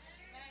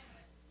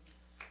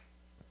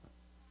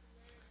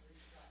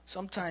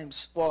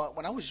 Sometimes, well,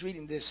 when I was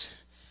reading this,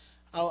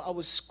 I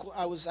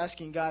was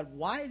asking God,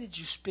 why did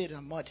you spit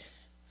on mud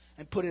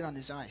and put it on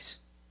his eyes?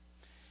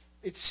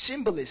 It's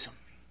symbolism.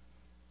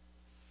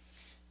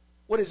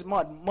 What is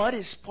mud? Mud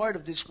is part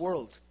of this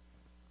world.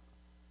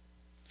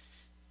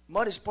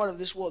 Mud is part of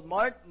this world.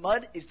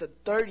 Mud is the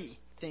dirty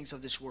things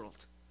of this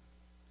world.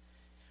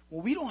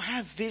 When we don't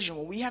have vision,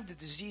 when we have the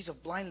disease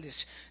of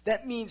blindness,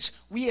 that means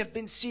we have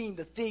been seeing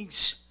the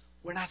things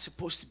we're not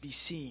supposed to be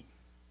seeing.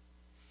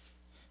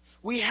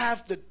 We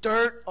have the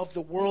dirt of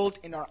the world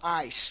in our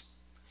eyes,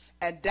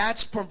 and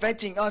that's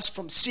preventing us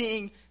from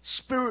seeing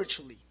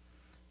spiritually.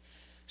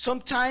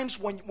 Sometimes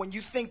when you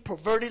think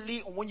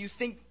pervertedly or when you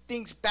think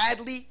things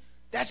badly,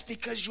 that's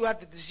because you have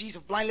the disease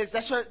of blindness.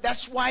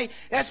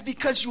 That's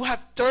because you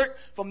have dirt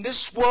from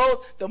this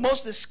world, the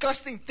most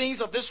disgusting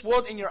things of this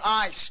world in your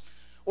eyes.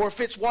 Or if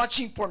it's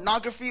watching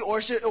pornography, or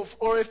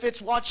if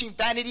it's watching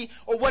vanity,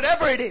 or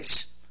whatever it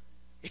is,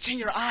 it's in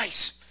your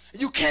eyes.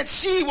 You can't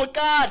see what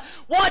God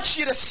wants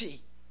you to see.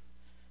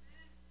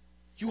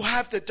 You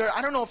have the dirt.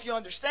 I don't know if you're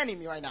understanding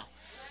me right now.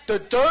 The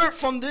dirt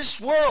from this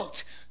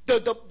world,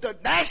 the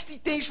nasty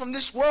things from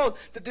this world,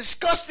 the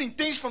disgusting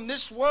things from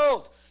this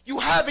world, you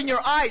have in your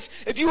eyes.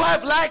 If you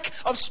have lack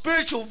of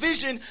spiritual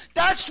vision,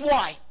 that's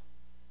why.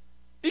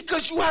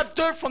 Because you have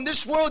dirt from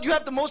this world, you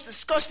have the most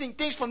disgusting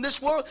things from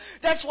this world.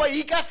 That's why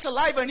he got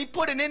saliva and he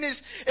put it in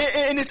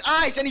his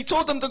eyes, and he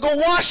told them to go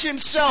wash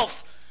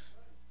himself.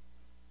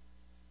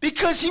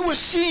 Because he was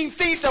seeing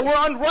things that were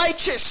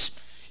unrighteous.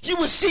 He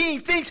was seeing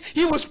things.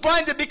 He was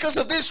blinded because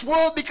of this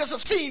world, because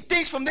of seeing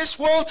things from this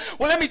world.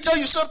 Well, let me tell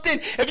you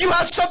something. If you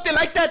have something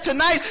like that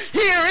tonight,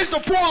 here is the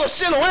pool of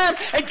Siloam,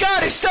 and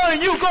God is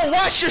telling you, go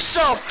wash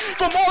yourself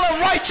from all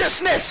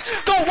unrighteousness.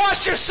 Go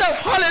wash yourself.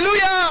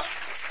 Hallelujah.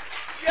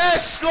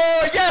 Yes,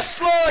 Lord. Yes,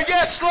 Lord.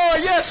 Yes,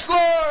 Lord. Yes,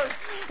 Lord.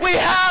 We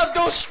have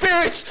those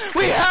spirits.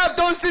 We have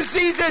those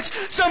diseases.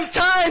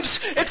 Sometimes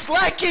it's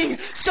lacking.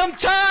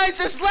 Sometimes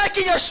it's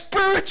lacking our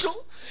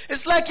spiritual.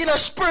 It's lacking our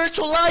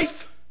spiritual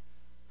life.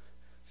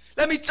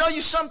 Let me tell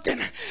you something.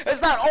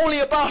 It's not only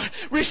about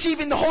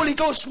receiving the Holy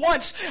Ghost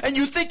once and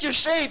you think you're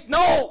saved.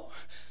 No.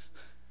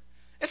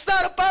 It's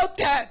not about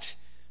that.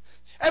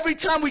 Every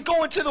time we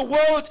go into the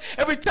world,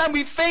 every time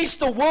we face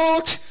the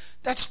world,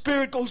 that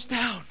spirit goes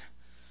down.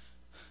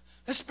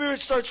 That spirit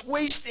starts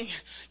wasting.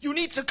 You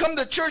need to come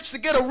to church to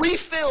get a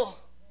refill.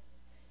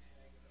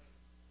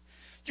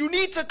 You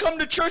need to come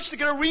to church to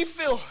get a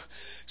refill.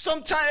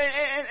 Sometimes,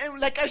 and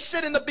like I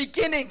said in the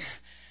beginning,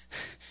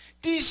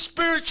 these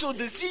spiritual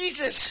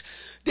diseases,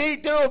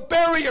 they're a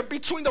barrier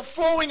between the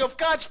flowing of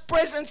God's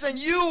presence and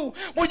you.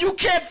 When you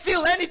can't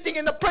feel anything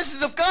in the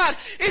presence of God,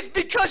 it's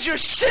because you're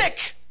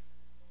sick.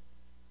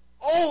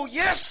 Oh,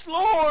 yes,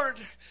 Lord.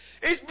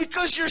 It's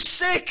because you're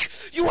sick.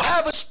 You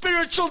have a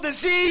spiritual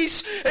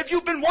disease. If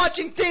you've been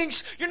watching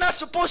things you're not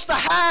supposed to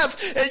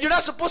have, and you're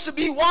not supposed to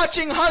be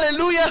watching,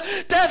 hallelujah,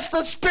 that's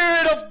the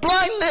spirit of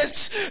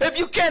blindness. If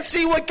you can't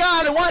see what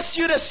God wants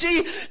you to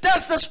see,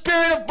 that's the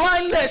spirit of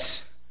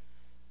blindness.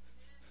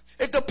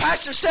 If the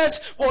pastor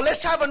says, well,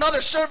 let's have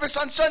another service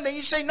on Sunday,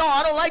 you say, no,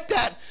 I don't like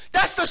that.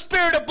 That's the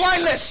spirit of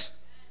blindness.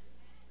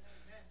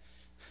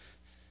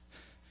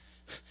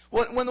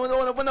 When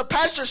the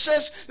pastor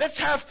says, let's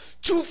have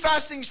 2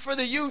 fastings for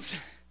the youth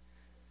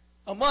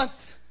a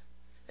month.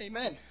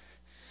 Amen.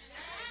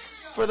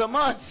 For the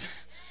month.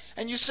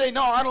 And you say,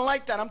 no, I don't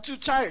like that. I'm too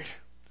tired.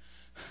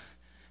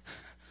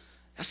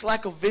 That's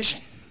lack of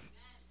vision.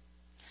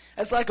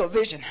 That's lack of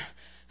vision.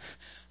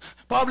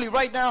 Probably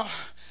right now,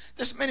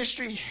 this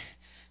ministry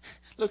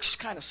looks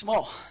kind of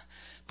small,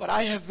 but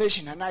I have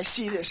vision and I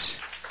see this.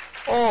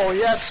 Oh,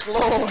 yes,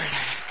 Lord.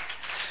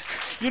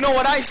 You know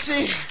what I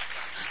see?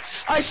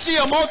 I see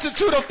a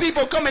multitude of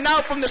people coming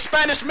out from the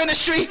Spanish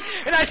ministry,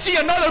 and I see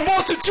another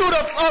multitude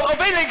of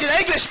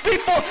English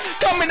people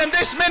coming in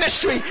this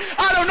ministry.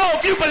 I don't know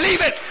if you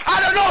believe it.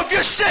 I don't know if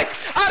you're sick.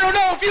 I don't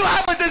know if you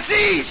have a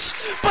disease,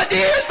 but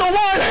here's the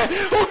one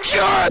who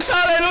cures.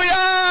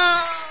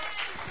 Hallelujah.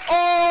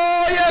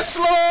 Oh, yes,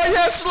 Lord,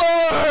 yes,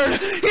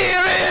 Lord.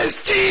 Here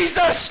is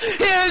Jesus.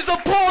 Here is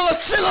the pool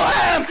of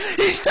Siloam.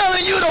 He's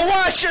telling you to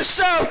wash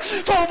yourself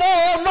from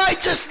all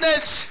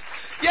unrighteousness.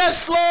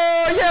 Yes,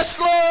 Lord, yes,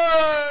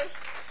 Lord.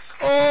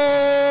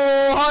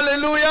 Oh,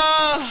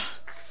 hallelujah.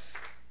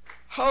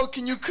 How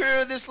can you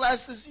cure this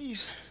last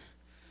disease?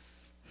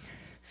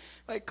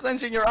 By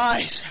cleansing your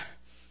eyes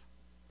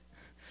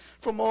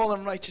from all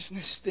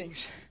unrighteousness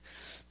things.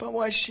 By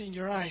washing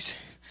your eyes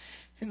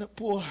in the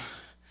pool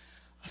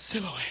of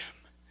Siloam.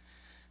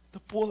 The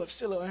pool of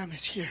Siloam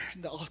is here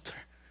in the altar.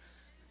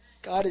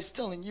 God is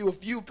telling you,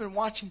 if you've been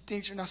watching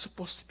things you're not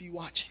supposed to be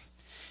watching,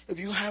 if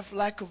you have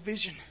lack of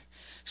vision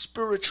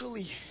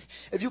spiritually,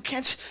 if you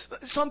can't,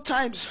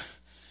 sometimes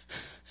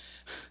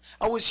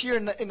I was here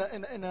in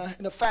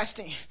a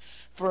fasting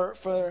for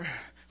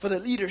the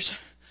leaders,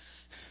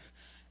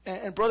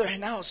 and Brother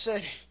Henao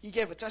said, he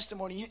gave a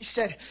testimony. He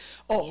said,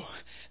 oh,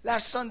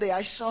 last Sunday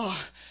I saw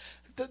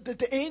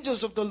the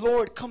angels of the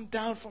Lord come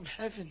down from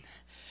heaven,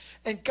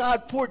 and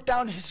God poured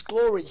down his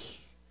glory.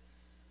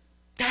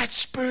 That's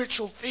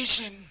spiritual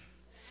vision.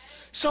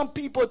 Some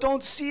people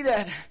don't see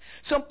that.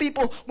 Some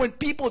people, when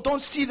people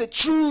don't see the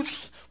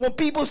truth, when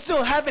people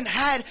still haven't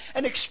had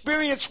an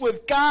experience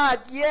with God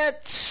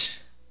yet,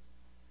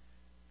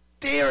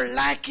 they are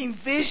lacking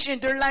vision.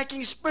 They're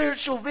lacking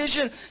spiritual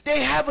vision.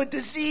 They have a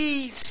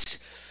disease.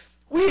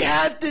 We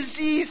have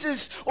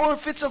diseases, or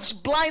if it's of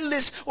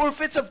blindness, or if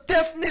it's of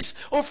deafness,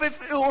 or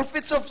if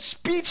it's of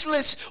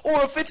speechless,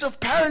 or if it's of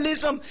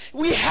paralysis,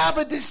 we have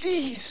a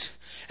disease.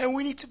 And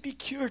we need to be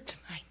cured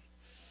tonight.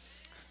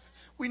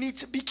 We need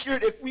to be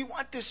cured. If we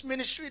want this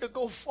ministry to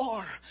go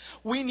far,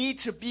 we need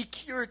to be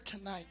cured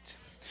tonight.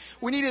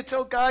 We need to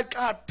tell God,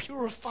 God,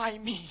 purify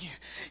me.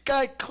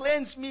 God,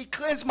 cleanse me,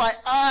 cleanse my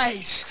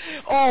eyes.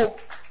 Oh,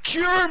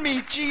 cure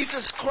me,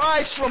 Jesus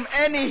Christ, from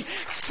any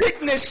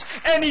sickness,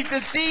 any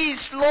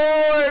disease, Lord.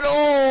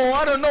 Oh,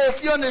 I don't know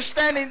if you're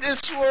understanding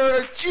this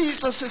word.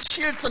 Jesus is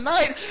here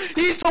tonight.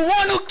 He's the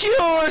one who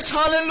cures.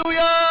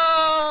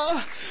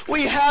 Hallelujah.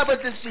 We have a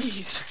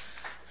disease.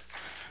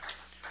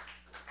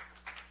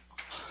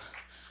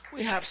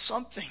 We have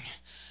something.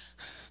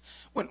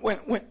 When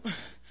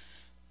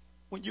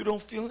you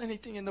don't feel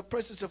anything in the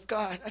presence of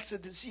God, that's a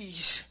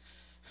disease.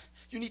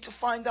 You need to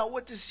find out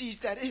what disease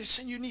that is,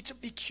 and you need to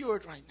be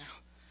cured right now.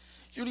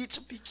 You need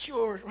to be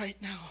cured right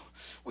now.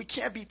 We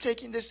can't be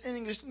taking this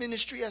English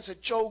ministry as a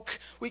joke.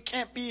 We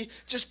can't be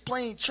just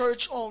playing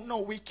church. Oh, no,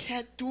 we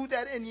can't do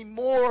that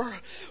anymore.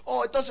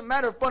 Oh, it doesn't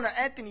matter if Brother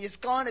Anthony is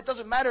gone. It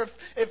doesn't matter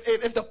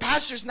if the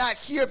pastor's not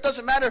here. It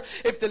doesn't matter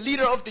if the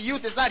leader of the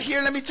youth is not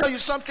here. Let me tell you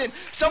something.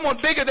 Someone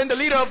bigger than the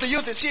leader of the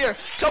youth is here.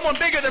 Someone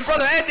bigger than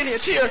Brother Anthony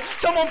is here.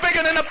 Someone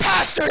bigger than the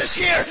pastor is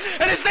here.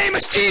 And his name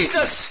is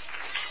Jesus.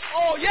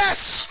 Oh,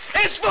 yes.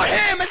 It's for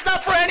him. It's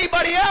not for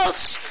anybody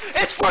else.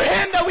 It's for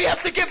him that we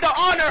have to give the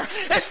honor.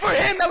 It's for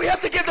him that we have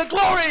to give the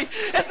glory.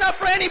 It's not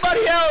for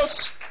anybody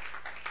else.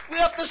 We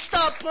have to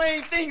stop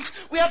playing things.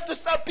 We have to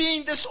stop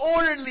being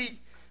disorderly.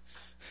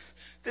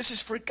 This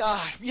is for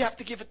God. We have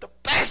to give it the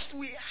best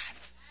we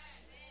have.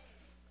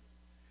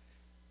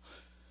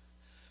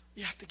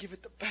 We have to give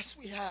it the best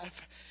we have.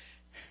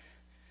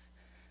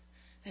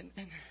 And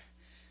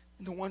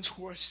the ones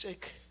who are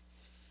sick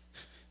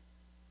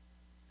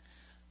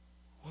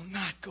will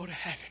not go to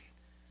heaven.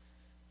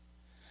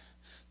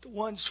 The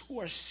ones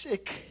who are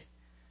sick,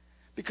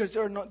 because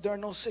there are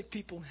no sick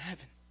people in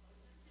heaven.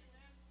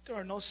 There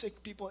are no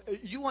sick people. Are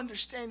you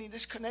understanding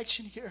this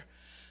connection here?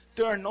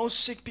 There are no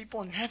sick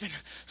people in heaven.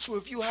 So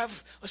if you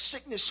have a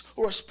sickness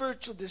or a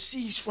spiritual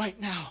disease right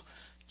now,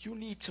 you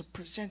need to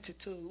present it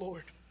to the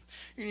Lord.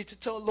 You need to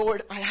tell the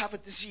Lord, I have a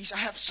disease. I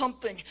have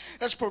something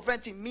that's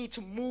preventing me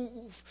to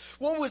move.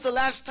 When was the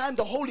last time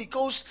the Holy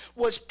Ghost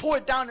was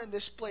poured down in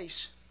this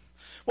place?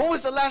 When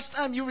was the last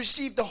time you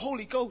received the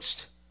Holy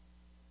Ghost?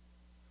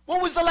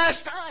 When was the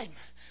last time?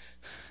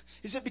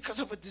 Is it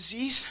because of a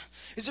disease?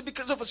 Is it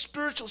because of a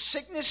spiritual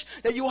sickness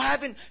that you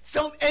haven't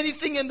felt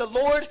anything in the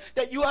Lord?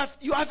 That you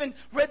haven't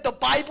read the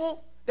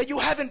Bible? That you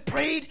haven't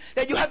prayed?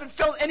 That you haven't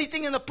felt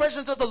anything in the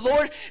presence of the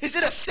Lord? Is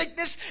it a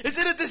sickness? Is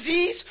it a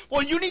disease?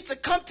 Well, you need to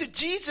come to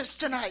Jesus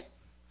tonight.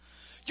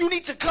 You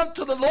need to come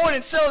to the Lord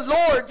and say,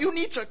 Lord, you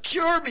need to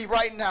cure me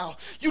right now.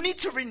 You need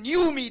to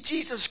renew me,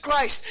 Jesus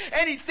Christ.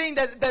 Anything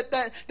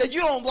that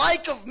you don't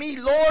like of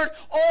me, Lord,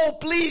 oh,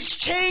 please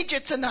change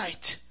it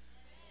tonight.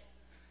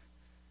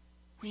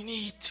 We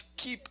need to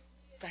keep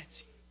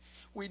advancing.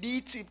 We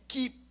need to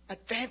keep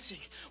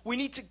advancing. We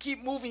need to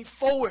keep moving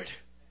forward.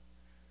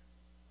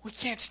 We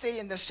can't stay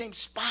in the same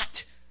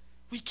spot.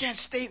 We can't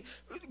stay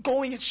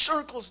going in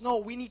circles. No,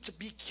 we need to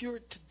be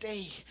cured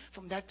today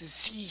from that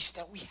disease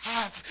that we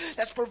have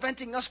that's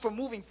preventing us from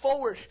moving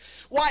forward.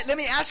 Why? Let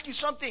me ask you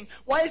something.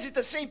 Why is it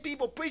the same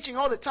people preaching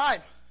all the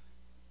time?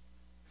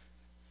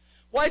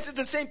 Why is it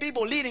the same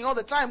people leading all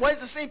the time? Why is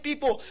it the same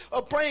people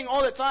praying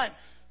all the time?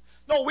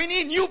 No, we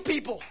need new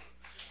people.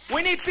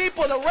 We need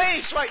people to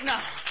raise right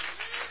now.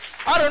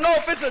 I don't know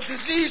if it's a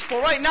disease,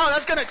 but right now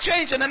that's going to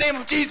change in the name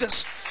of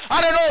Jesus.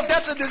 I don't know if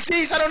that's a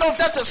disease. I don't know if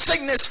that's a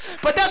sickness,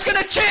 but that's going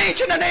to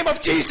change in the name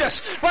of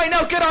Jesus. Right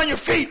now, get on your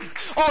feet.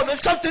 Oh,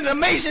 there's something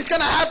amazing is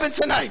going to happen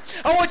tonight.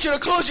 I want you to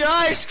close your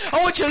eyes.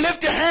 I want you to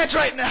lift your hands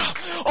right now.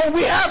 Oh,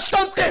 we have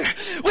something.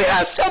 We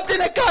have something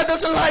that God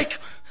doesn't like.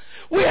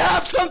 We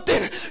have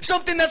something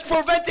that's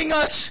preventing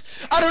us.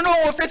 I don't know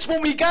if it's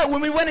when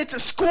we went into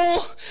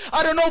school.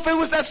 I don't know if it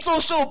was that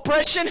social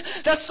oppression,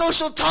 that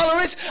social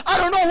tolerance. I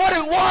don't know what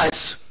it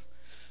was.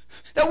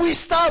 That we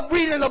stopped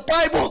reading the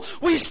Bible.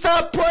 We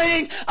stopped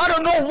praying. I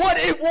don't know what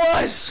it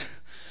was.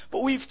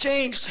 But we've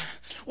changed.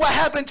 What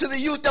happened to the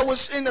youth that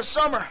was in the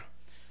summer?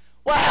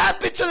 What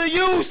happened to the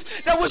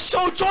youth that was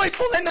so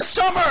joyful in the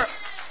summer?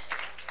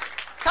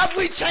 Have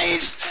we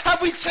changed?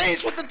 Have we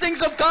changed with the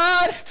things of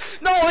God?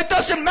 No, it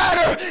doesn't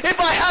matter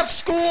if I have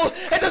school.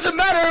 It doesn't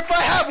matter if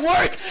I have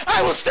work.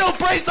 I will still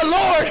praise the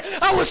Lord.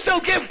 I will still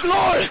give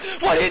Lord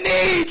what He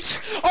needs.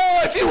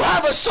 Oh, if you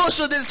have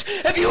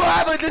if you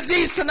have a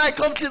disease tonight,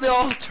 come to the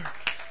altar.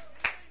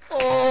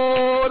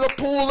 Oh, the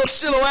pool of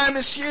Siloam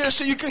is here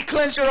so you can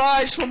cleanse your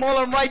eyes from all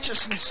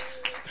unrighteousness.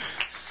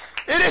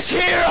 It is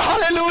here.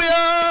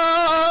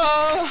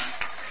 Hallelujah.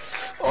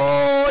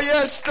 Oh,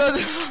 yes.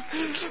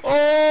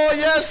 Oh,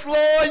 yes,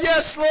 Lord.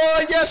 Yes,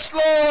 Lord. Yes,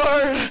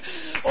 Lord.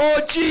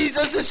 Oh,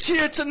 Jesus is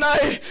here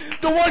tonight.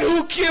 The one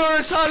who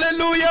cures.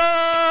 Hallelujah.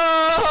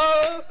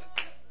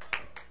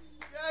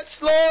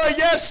 Yes, Lord.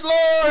 Yes,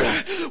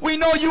 Lord. We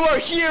know you are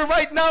here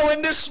right now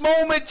in this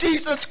moment,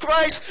 Jesus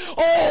Christ.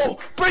 Oh,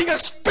 bring a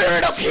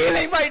spirit of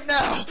healing right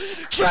now.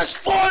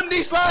 Transform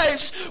these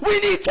lives.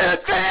 We need to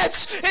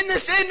advance in the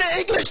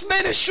English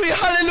ministry.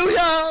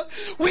 Hallelujah.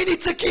 We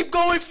need to keep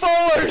going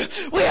forward.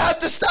 We have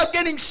to stop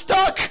getting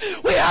stuck.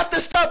 We have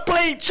to stop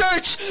playing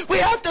church. We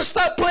have to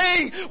stop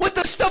playing with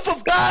the stuff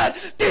of God.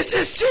 This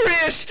is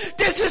serious.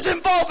 This is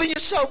involving your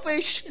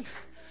salvation.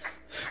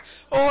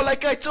 Oh,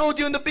 like I told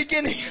you in the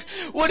beginning,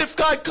 what if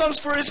God comes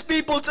for his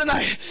people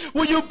tonight?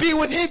 Will you be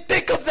with him?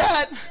 Think of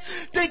that.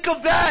 Think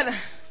of that.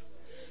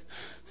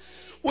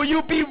 Will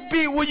you be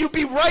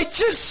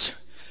righteous?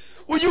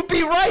 Will you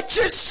be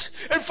righteous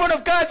in front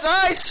of God's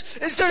eyes?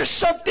 Is there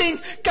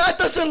something God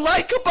doesn't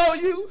like about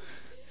you?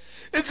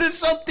 Is it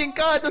something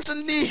God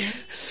doesn't need?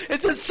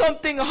 Is it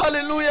something,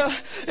 hallelujah,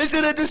 is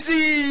it a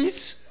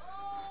disease?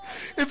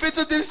 If it's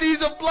a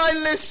disease of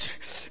blindness,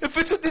 if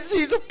it's a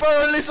disease of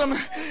paralysm,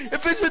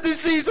 if it's a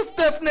disease of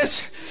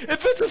deafness,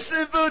 if it's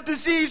a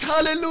disease,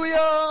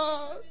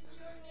 hallelujah,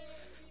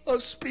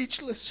 of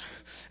speechless,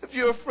 if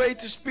you're afraid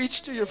to speak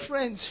to your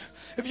friends,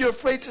 if you're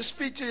afraid to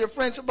speak to your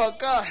friends about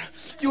God,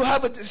 you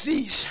have a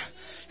disease.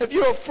 If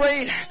you're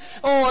afraid,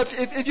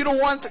 if you don't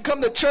want to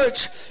come to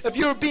church, if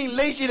you're being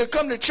lazy to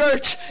come to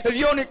church, if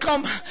you only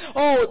come,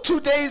 2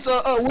 days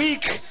a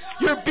week,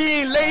 you're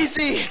being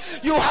lazy.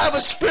 You have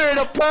a spirit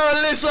of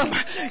paralysm.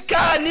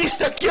 God needs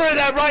to cure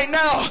that right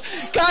now.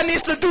 God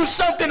needs to do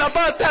something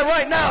about that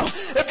right now.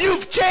 If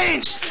you've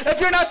changed,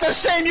 if you're not the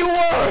same you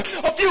were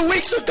a few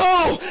weeks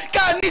ago,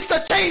 God needs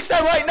to change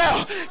that right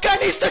now. God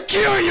needs to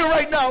cure you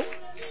right now.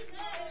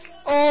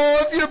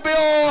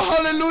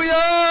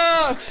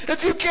 Hallelujah.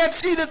 If you can't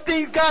see the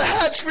things God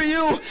has for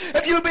you,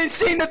 if you've been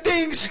seeing the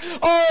things,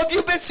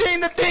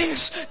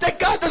 that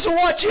God doesn't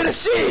want you to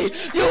see,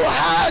 you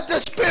have the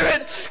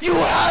spirit, you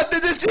have the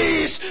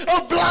disease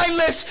of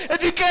blindness.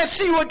 If you can't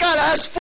see what God has for